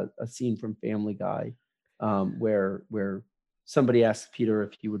quoting a scene from Family Guy where somebody asks Peter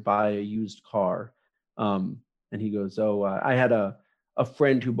if he would buy a used car. And he goes, I had a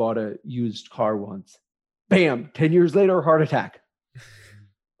friend who bought a used car once. Bam, 10 years later, heart attack.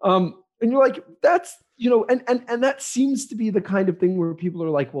 And you're like, that's, and that seems to be the kind of thing where people are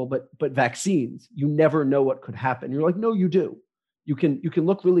like, well, but vaccines, you never know what could happen. You're like, no, you do. You can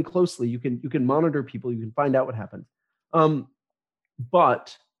look really closely. You can monitor people. You can find out what happens.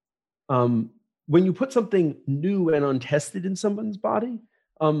 But when you put something new and untested in someone's body,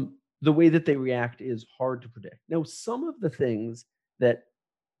 the way that they react is hard to predict. Now, some of the things that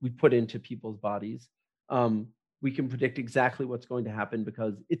we put into people's bodies, we can predict exactly what's going to happen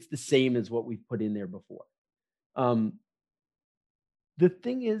because it's the same as what we've put in there before. The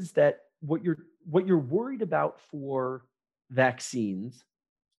thing is that what you're worried about for vaccines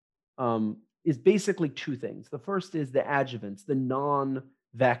is basically two things. The first is the adjuvants, the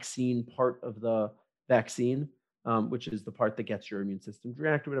non-vaccine part of the vaccine, which is the part that gets your immune system to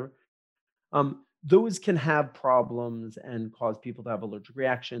react or whatever. Those can have problems and cause people to have allergic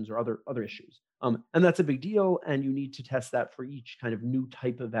reactions or other issues. And that's a big deal, and you need to test that for each kind of new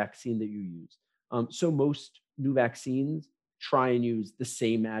type of vaccine that you use. So most new vaccines try and use the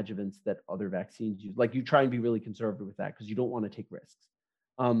same adjuvants that other vaccines use. Like, you try and be really conservative with that because you don't want to take risks.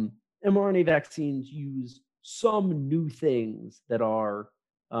 mRNA vaccines use some new things that are,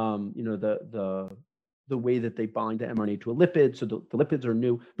 the way that they bind the mRNA to a lipid. So the lipids are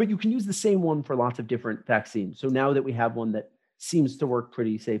new, but you can use the same one for lots of different vaccines. So now that we have one that seems to work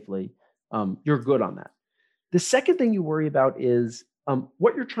pretty safely, you're good on that. The second thing you worry about is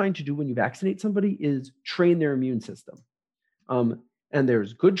what you're trying to do when you vaccinate somebody is train their immune system. And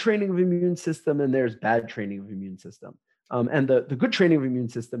there's good training of immune system and there's bad training of immune system. And the good training of immune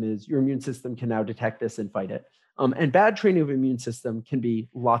system is your immune system can now detect this and fight it. And bad training of immune system can be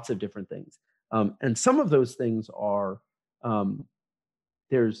lots of different things. And some of those things are,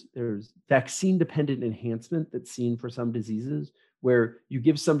 there's vaccine-dependent enhancement that's seen for some diseases where you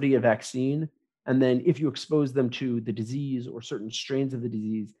give somebody a vaccine, and then if you expose them to the disease or certain strains of the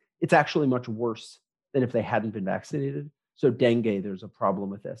disease, it's actually much worse than if they hadn't been vaccinated. So dengue, there's a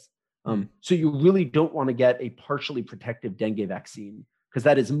problem with this. So you really don't want to get a partially protective dengue vaccine because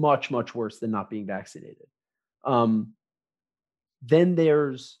that is much, much worse than not being vaccinated. Then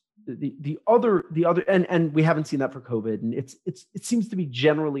there's the other, and we haven't seen that for COVID, and it seems to be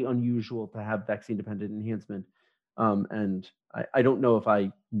generally unusual to have vaccine-dependent enhancement. And I don't know if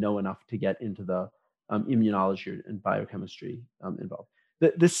I know enough to get into the immunology and biochemistry involved.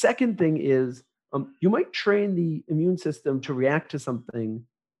 The second thing is you might train the immune system to react to something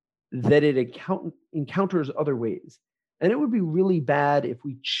that it encounters other ways. And it would be really bad if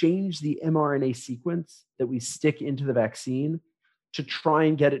we change the mRNA sequence that we stick into the vaccine to try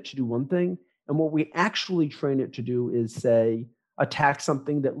and get it to do one thing. And what we actually train it to do is, say, attack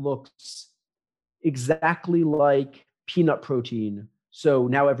something that looks exactly like peanut protein. So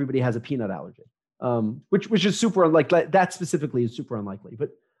now everybody has a peanut allergy, which is super unlikely. That specifically is super unlikely. But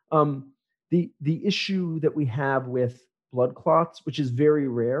the issue that we have with blood clots, which is very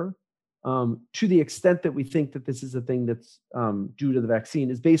rare, to the extent that we think that this is a thing that's due to the vaccine,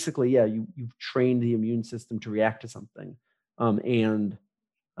 is basically, you've trained the immune system to react to something. And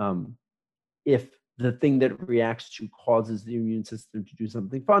if the thing that it reacts to causes the immune system to do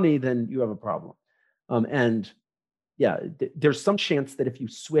something funny, then you have a problem. There's some chance that if you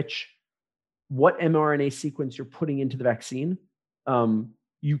switch what mRNA sequence you're putting into the vaccine,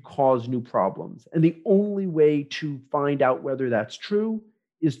 you cause new problems. And the only way to find out whether that's true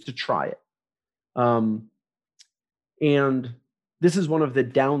is to try it. And this is one of the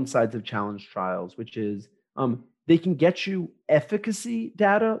downsides of challenge trials, which is they can get you efficacy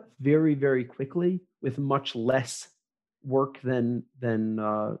data very, very quickly with much less work than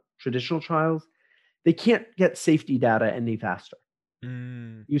traditional trials. They can't get safety data any faster.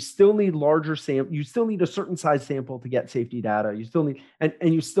 You still need larger sample. You still need a certain size sample to get safety data. You still need,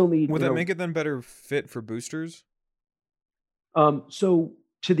 and you still need. Would that make it then better fit for boosters? So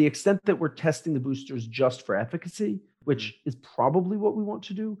to the extent that we're testing the boosters just for efficacy, which is probably what we want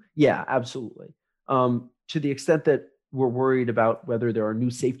to do, yeah, absolutely. To the extent that we're worried about whether there are new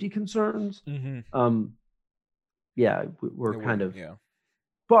safety concerns, we're kind of.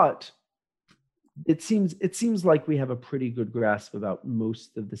 But it seems like we have a pretty good grasp about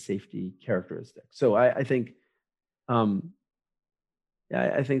most of the safety characteristics. So I think,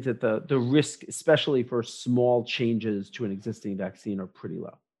 I think that the risk, especially for small changes to an existing vaccine, are pretty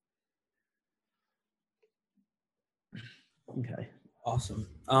low. Okay. Awesome.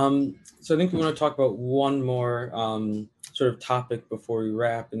 So I think we want to talk about one more sort of topic before we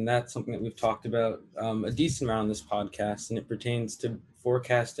wrap, and that's something that we've talked about a decent amount on this podcast, and it pertains to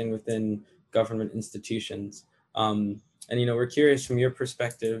forecasting within government institutions. And we're curious from your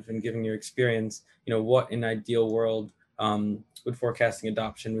perspective and given your experience, what in an ideal world would forecasting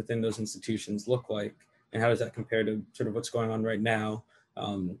adoption within those institutions look like, and how does that compare to sort of what's going on right now?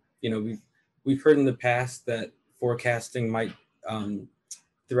 We've heard in the past that forecasting might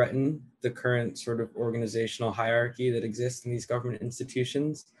threaten the current sort of organizational hierarchy that exists in these government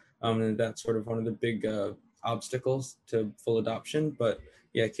institutions, and that's sort of one of the big obstacles to full adoption. But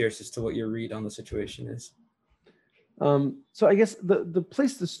yeah, curious as to what your read on the situation is. So I guess the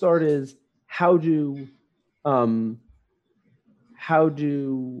place to start is how does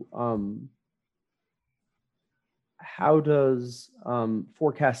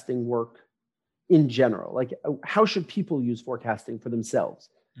forecasting work in general? Like, how should people use forecasting for themselves?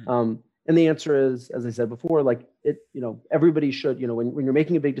 And the answer is, as I said before, like everybody should, when you're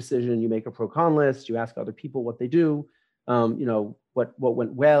making a big decision, you make a pro-con list, you ask other people what they do, what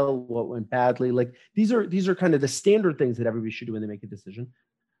went well, what went badly. Like these are kind of the standard things that everybody should do when they make a decision.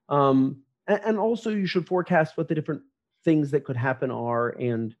 And also you should forecast what the different things that could happen are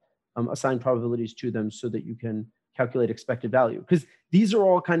and assign probabilities to them so that you can calculate expected value. Because these are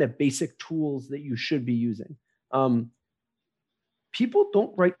all kind of basic tools that you should be using. People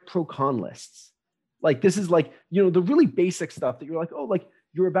don't write pro-con lists. Like this is like, the really basic stuff that you're like, oh, like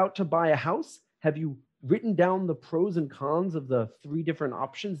you're about to buy a house. Have you written down the pros and cons of the 3 different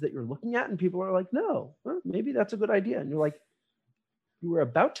options that you're looking at? And people are like, no, well, maybe that's a good idea. And you're like, you were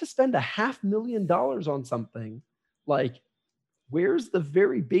about to spend $500,000 on something. Like, where's the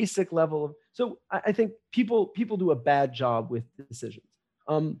very basic level of, so I think people do a bad job with decisions.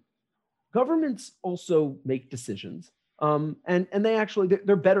 Governments also make decisions. And they actually,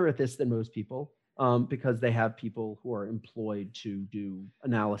 they're better at this than most people because they have people who are employed to do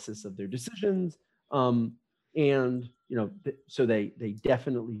analysis of their decisions. And, so they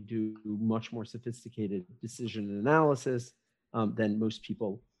definitely do much more sophisticated decision analysis than most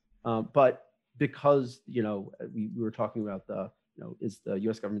people. But because, we were talking about is the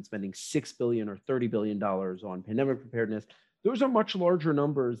US government spending $6 billion or $30 billion on pandemic preparedness? Those are much larger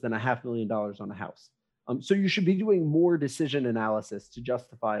numbers than $500,000 on a house. So you should be doing more decision analysis to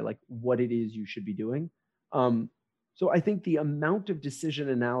justify like what it is you should be doing. So I think the amount of decision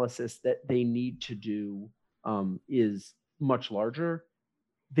analysis that they need to do is much larger.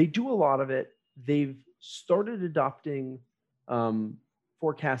 They do a lot of it. They've started adopting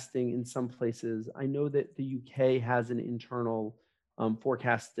forecasting in some places. I know that the UK has an internal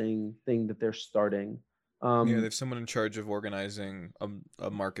forecasting thing that they're starting. Yeah, they have someone in charge of organizing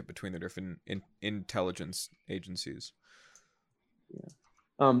a market between the different intelligence agencies. Yeah.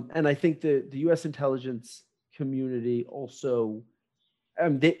 And I think the US intelligence community also,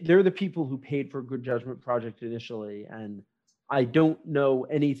 they're the people who paid for Good Judgment Project initially. And I don't know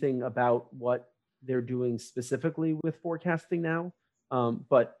anything about what they're doing specifically with forecasting now.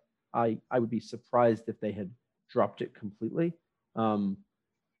 But I would be surprised if they had dropped it completely.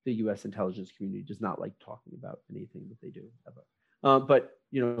 The US intelligence community does not like talking about anything that they do ever. But,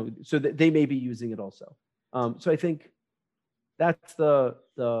 so they may be using it also. So I think that's the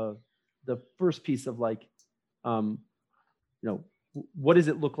first piece of like, what does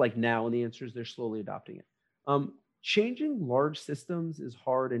it look like now? And the answer is they're slowly adopting it. Changing large systems is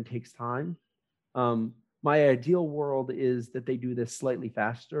hard and takes time. My ideal world is that they do this slightly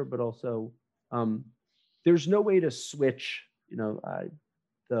faster, but also there's no way to switch,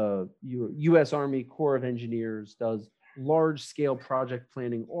 the US Army Corps of Engineers does large scale project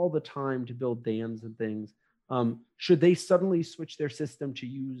planning all the time to build dams and things. Should they suddenly switch their system to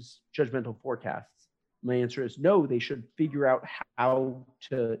use judgmental forecasts? My answer is no, they should figure out how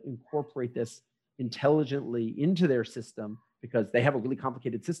to incorporate this intelligently into their system because they have a really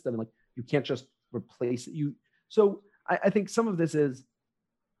complicated system. And like, you can't just replace it. So I think some of this is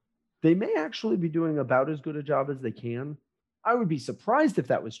they may actually be doing about as good a job as they can. I would be surprised if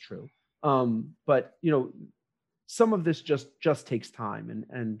that was true. But some of this just takes time,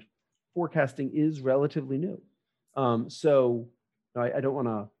 and forecasting is relatively new. So I don't want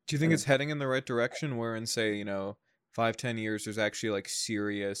to. Do you think it's heading in the right direction? Where in say 5-10 years, there's actually like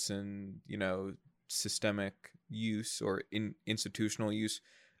serious and systemic use or institutional use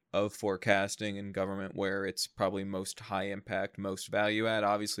of forecasting in government, where it's probably most high impact, most value add.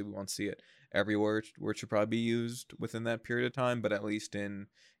 Obviously, we won't see it everywhere where it should probably be used within that period of time, but at least in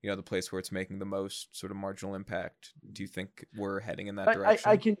the place where it's making the most sort of marginal impact. Do you think we're heading in that direction?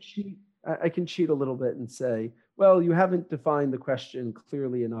 I can cheat a little bit and say, well, you haven't defined the question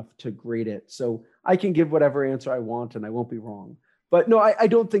clearly enough to grade it, so I can give whatever answer I want and I won't be wrong. But no, I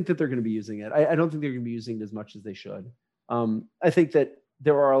don't think that they're going to be using it. I don't think they're going to be using it as much as they should. I think that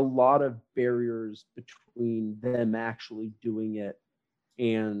there are a lot of barriers between them actually doing it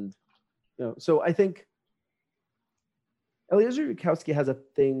and so I think Eliezer Yudkowsky has a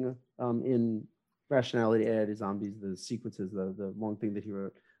thing in Rationality, AI, Zombies, the sequences, the long thing that he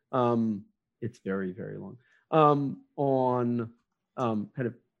wrote. It's very, very long. On kind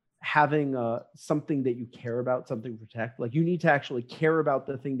of having something that you care about, something to protect. Like you need to actually care about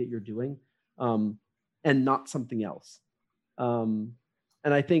the thing that you're doing, and not something else. And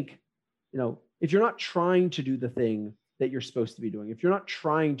I think, if you're not trying to do the thing that you're supposed to be doing, if you're not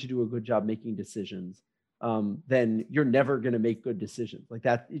trying to do a good job making decisions, then you're never going to make good decisions like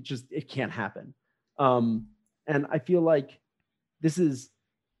that. It can't happen. And I feel like this is,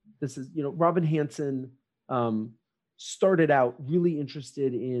 Robin Hanson started out really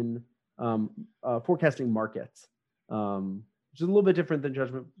interested in forecasting markets, which is a little bit different than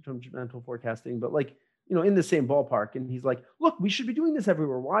judgmental forecasting, but like, in the same ballpark. And he's like, look, we should be doing this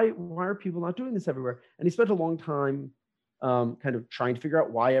everywhere. Why are people not doing this everywhere? And he spent a long time kind of trying to figure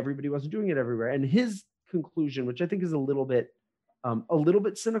out why everybody wasn't doing it everywhere. And his conclusion, which I think is a little bit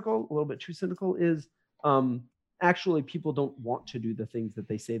cynical, a little bit too cynical, is actually people don't want to do the things that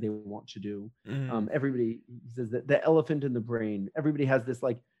they say they want to do. Everybody says that the elephant in the brain, everybody has this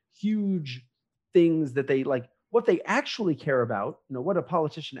like huge things that they like. What they actually care about, what a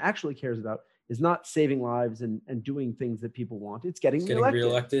politician actually cares about, is not saving lives and doing things that people want. It's getting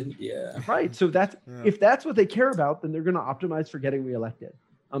reelected. Yeah. Right. So if that's what they care about, then they're going to optimize for getting reelected.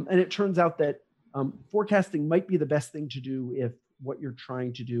 And it turns out that forecasting might be the best thing to do if what you're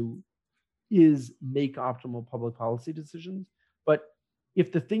trying to do is make optimal public policy decisions. But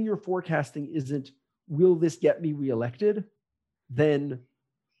if the thing you're forecasting isn't, will this get me reelected, then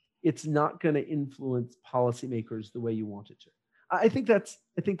it's not going to influence policymakers the way you want it to. I think that's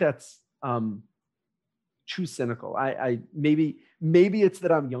too cynical. I maybe it's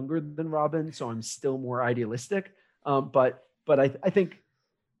that I'm younger than Robin, so I'm still more idealistic. But I think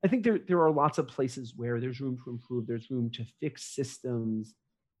there are lots of places where there's room to improve. There's room to fix systems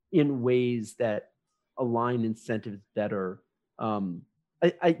in ways that align incentives better.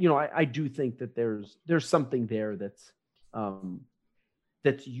 I do think that there's something there that's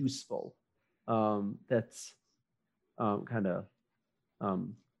useful, that's kind of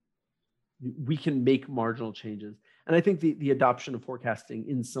we can make marginal changes. And I think the adoption of forecasting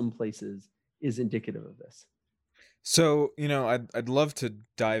in some places is indicative of this. So, I'd love to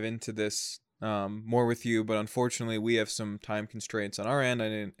dive into this more with you, but unfortunately we have some time constraints on our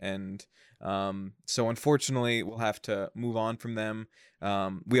end, and so unfortunately we'll have to move on from them.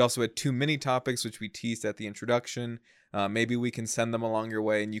 We also had 2 mini topics which we teased at the introduction. Maybe we can send them along your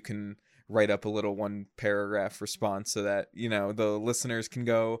way and you can write up a little 1-paragraph response so that the listeners can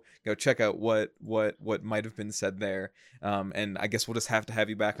go check out what might have been said there. And I guess we'll just have to have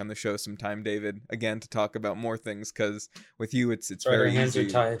you back on the show sometime, David, again to talk about more things, because with you it's very easy. Hands are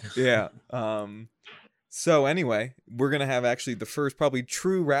tied. Yeah. So anyway, we're gonna have actually the first probably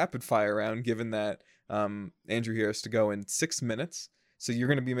true rapid fire round, given that Andrew here has to go in 6 minutes. So you're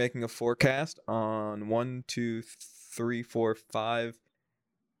gonna be making a forecast on 1, 2, 3, 4, 5,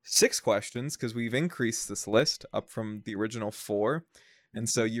 6 questions, because we've increased this list up from the original 4. And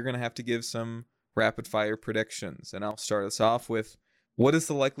so you're going to have to give some rapid fire predictions. And I'll start us off with, what is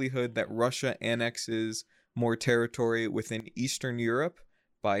the likelihood that Russia annexes more territory within Eastern Europe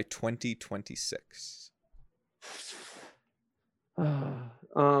by 2026? By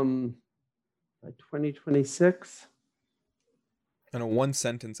 2026? And a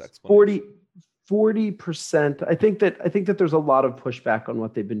 1-sentence explanation. 40%. I think that there's a lot of pushback on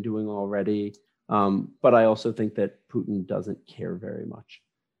what they've been doing already, but I also think that Putin doesn't care very much.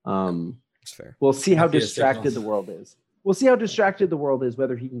 That's fair. We'll see how distracted the world is. We'll see how distracted the world is,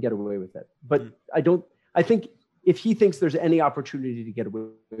 whether he can get away with it. But I think if he thinks there's any opportunity to get away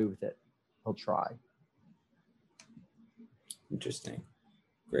with it, he'll try. Interesting.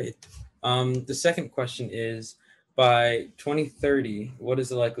 Great. The second question is, by 2030, what is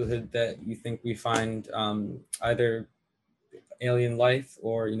the likelihood that you think we find either alien life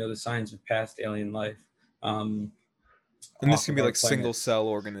or, the signs of past alien life? And this can be like single cell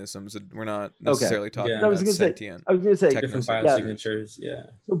organisms. We're not necessarily talking about sentient. I was going to say different biosignatures. Yeah.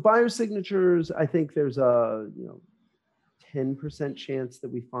 So biosignatures, I think there's a 10% chance that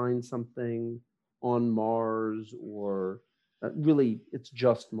we find something on Mars, or really it's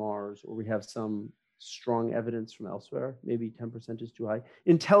just Mars, or we have some strong evidence from elsewhere. Maybe 10% is too high.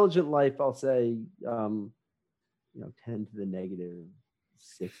 Intelligent life, I'll say 10 to the negative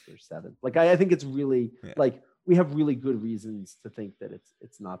 6 or 7. Like I think it's really like we have really good reasons to think that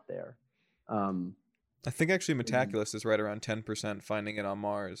it's not there. I think actually Metaculus is right around 10% finding it on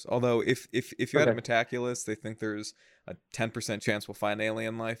Mars. Although if you had a Metaculus, they think there's a 10% chance we'll find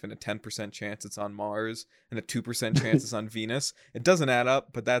alien life and a 10% chance it's on Mars and a 2% chance it's on Venus. It doesn't add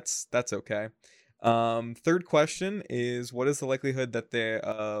up, but that's okay. Third question is, what is the likelihood that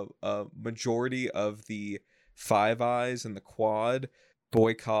the majority of the Five Eyes and the Quad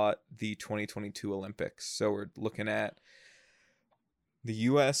boycott the 2022 Olympics? So we're looking at the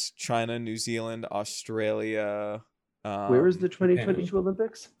U.S., China, New Zealand, Australia. Where is the 2022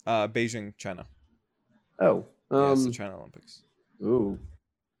 Olympics? Beijing, China. Oh, yeah, it's the China Olympics. Ooh,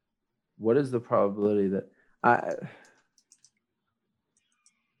 what is the probability that I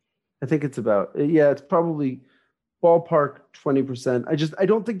think it's about? Yeah, it's probably ballpark 20%. I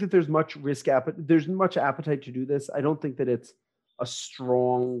don't think that there's much there's much appetite to do this. I don't think that it's a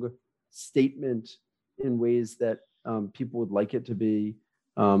strong statement in ways that people would like it to be.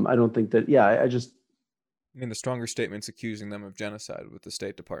 I don't think that. Yeah, I mean, the stronger statement's accusing them of genocide with the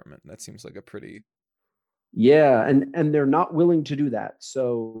State Department. That seems like a pretty. Yeah, and they're not willing to do that.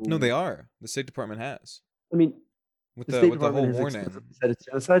 So no, they are. The State Department has. I mean, with the whole warning said it's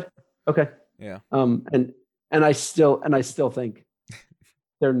genocide. Okay. Yeah. And I still think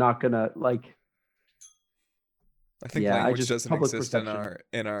they're not gonna like. I think language doesn't exist in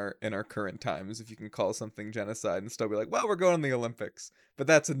our current times. If you can call something genocide and still be like, well, we're going to the Olympics, but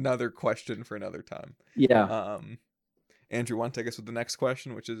that's another question for another time. Yeah. Andrew, want to take us with the next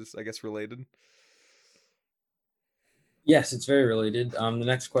question, which is, I guess, related? Yes, it's very related. The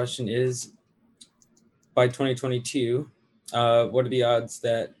next question is, by 2022, what are the odds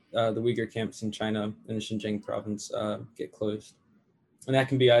that the Uyghur camps in China in the Xinjiang province get closed? And that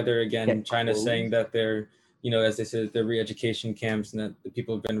can be either, again, China saying that they're, as they said, they're re-education camps and that the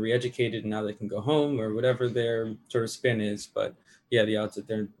people have been re-educated and now they can go home, or whatever their sort of spin is. But yeah, the odds that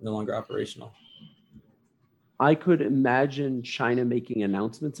they're no longer operational. I could imagine China making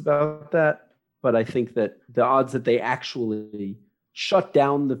announcements about that, but I think that the odds that they actually shut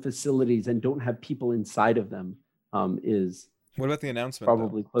down the facilities and don't have people inside of them is. What about the announcement?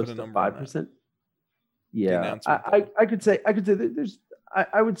 Probably close to 5%. Yeah, I could say that there's.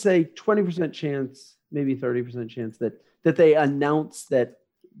 I would say 20% chance, maybe 30% chance that they announce that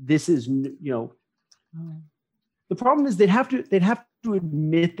this is, the problem is they'd have to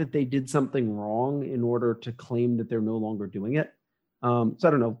admit that they did something wrong in order to claim that they're no longer doing it. So I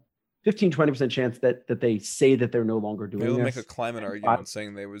don't know, 15-20% chance that they say that they're no longer doing it. They'll make a climate argument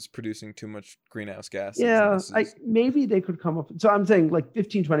saying they was producing too much greenhouse gases. Yeah, maybe they could come up. So I'm saying like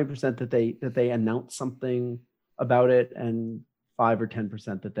 15-20% that they announce something about it, and 5 or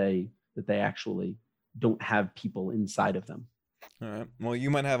 10% that they actually don't have people inside of them. All right. Well, you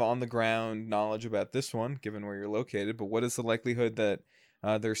might have on the ground knowledge about this one, given where you're located. But what is the likelihood that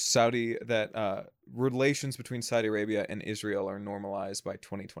relations between Saudi Arabia and Israel are normalized by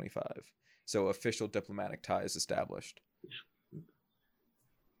 2025? So official diplomatic ties established.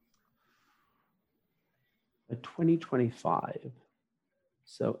 By 2025.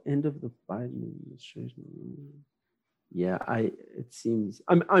 So end of the Biden administration. Yeah, it seems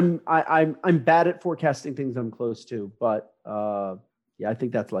I'm bad at forecasting things I'm close to, but yeah, I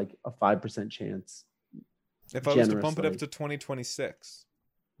think that's like a 5% chance. If I was to bump it up to 2026,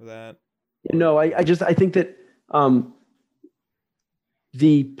 for that. No, I think that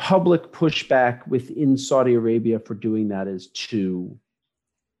the public pushback within Saudi Arabia for doing that is too,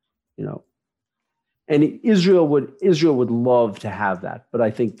 and Israel would love to have that, but I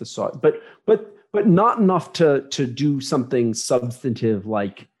think but not enough to do something substantive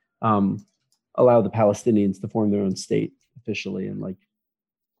like allow the Palestinians to form their own state officially, and I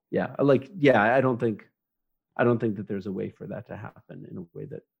don't think that there's a way for that to happen in a way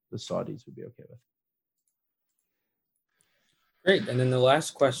that the Saudis would be okay with. Great. And then the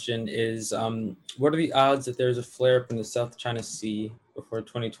last question is, what are the odds that there's a flare-up in the South China Sea before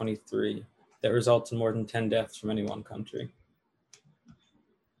 2023 that results in more than 10 deaths from any one country?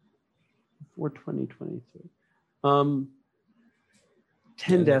 For 2023.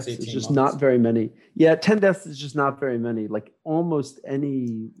 10 deaths is just not very many. Yeah, 10 deaths is just not very many. Like almost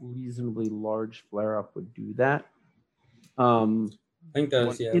any reasonably large flare-up would do that. I think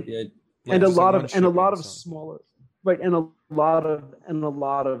that's and a lot of smaller, right, and a lot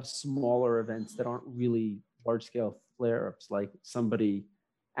of smaller events that aren't really large-scale flare-ups, like somebody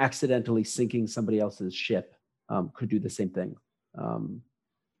accidentally sinking somebody else's ship could do the same thing.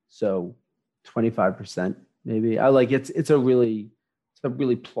 So 25% maybe. It's a really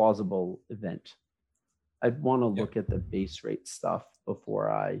plausible event. I'd want to look at the base rate stuff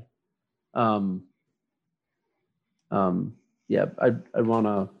before I I'd want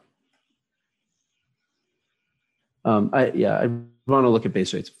to I want to look at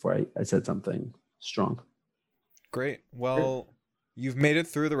base rates before I said something strong. Great. Well, you've made it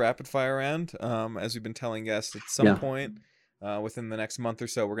through the rapid fire round. As we've been telling guests, at some point within the next month or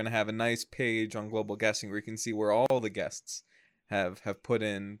so, we're going to have a nice page on Global Guessing where you can see where all the guests have put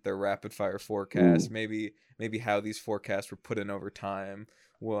in their rapid fire forecast. Maybe how these forecasts were put in over time.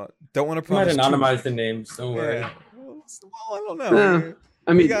 Well, don't want to promise. We might anonymize the names. Don't worry. Yeah. Well, I don't know.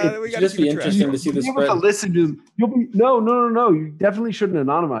 I mean, it should just be interesting to see the spread. To listen to them. You'll be no. You definitely shouldn't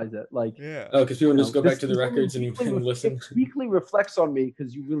anonymize it. Like, oh, because people just go back to the records and listen. It weekly reflects on me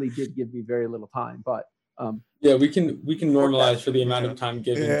because you really did give me very little time. But yeah, we can normalize for the amount of time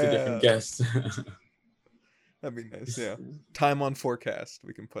given to different guests. That'd be nice. Yeah, time on forecast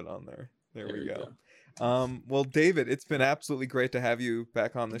we can put on there. There we go. Well, David, it's been absolutely great to have you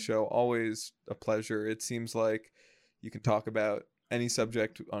back on the show. Always a pleasure. It seems like you can talk about any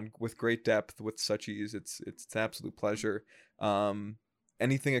subject with great depth with such ease. It's an absolute pleasure.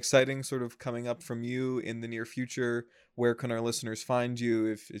 Anything exciting sort of coming up from you in the near future? Where can our listeners find you?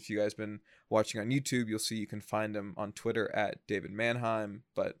 If you guys been watching on YouTube, you'll see you can find him on Twitter at David Manheim.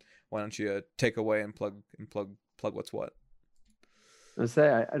 But why don't you take away and plug what's what? I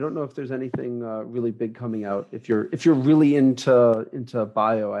say I don't know if there's anything really big coming out. If you're really into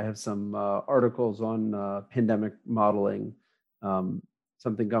bio, I have some articles on pandemic modeling.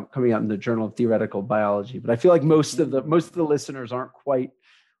 Something coming out in the Journal of Theoretical Biology, but I feel like most of the listeners aren't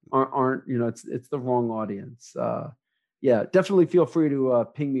it's the wrong audience. Yeah, definitely feel free to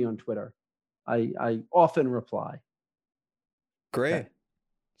ping me on Twitter. I often reply. Great. Okay.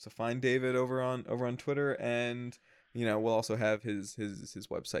 So find David over on Twitter, and we'll also have his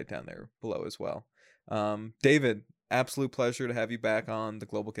website down there below as well. David, absolute pleasure to have you back on the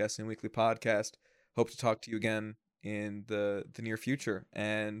Global Guessing Weekly podcast. Hope to talk to you again in the near future,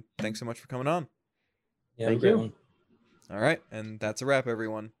 and thanks so much for coming on. Thank you. All right, and that's a wrap,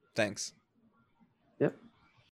 everyone. Thanks.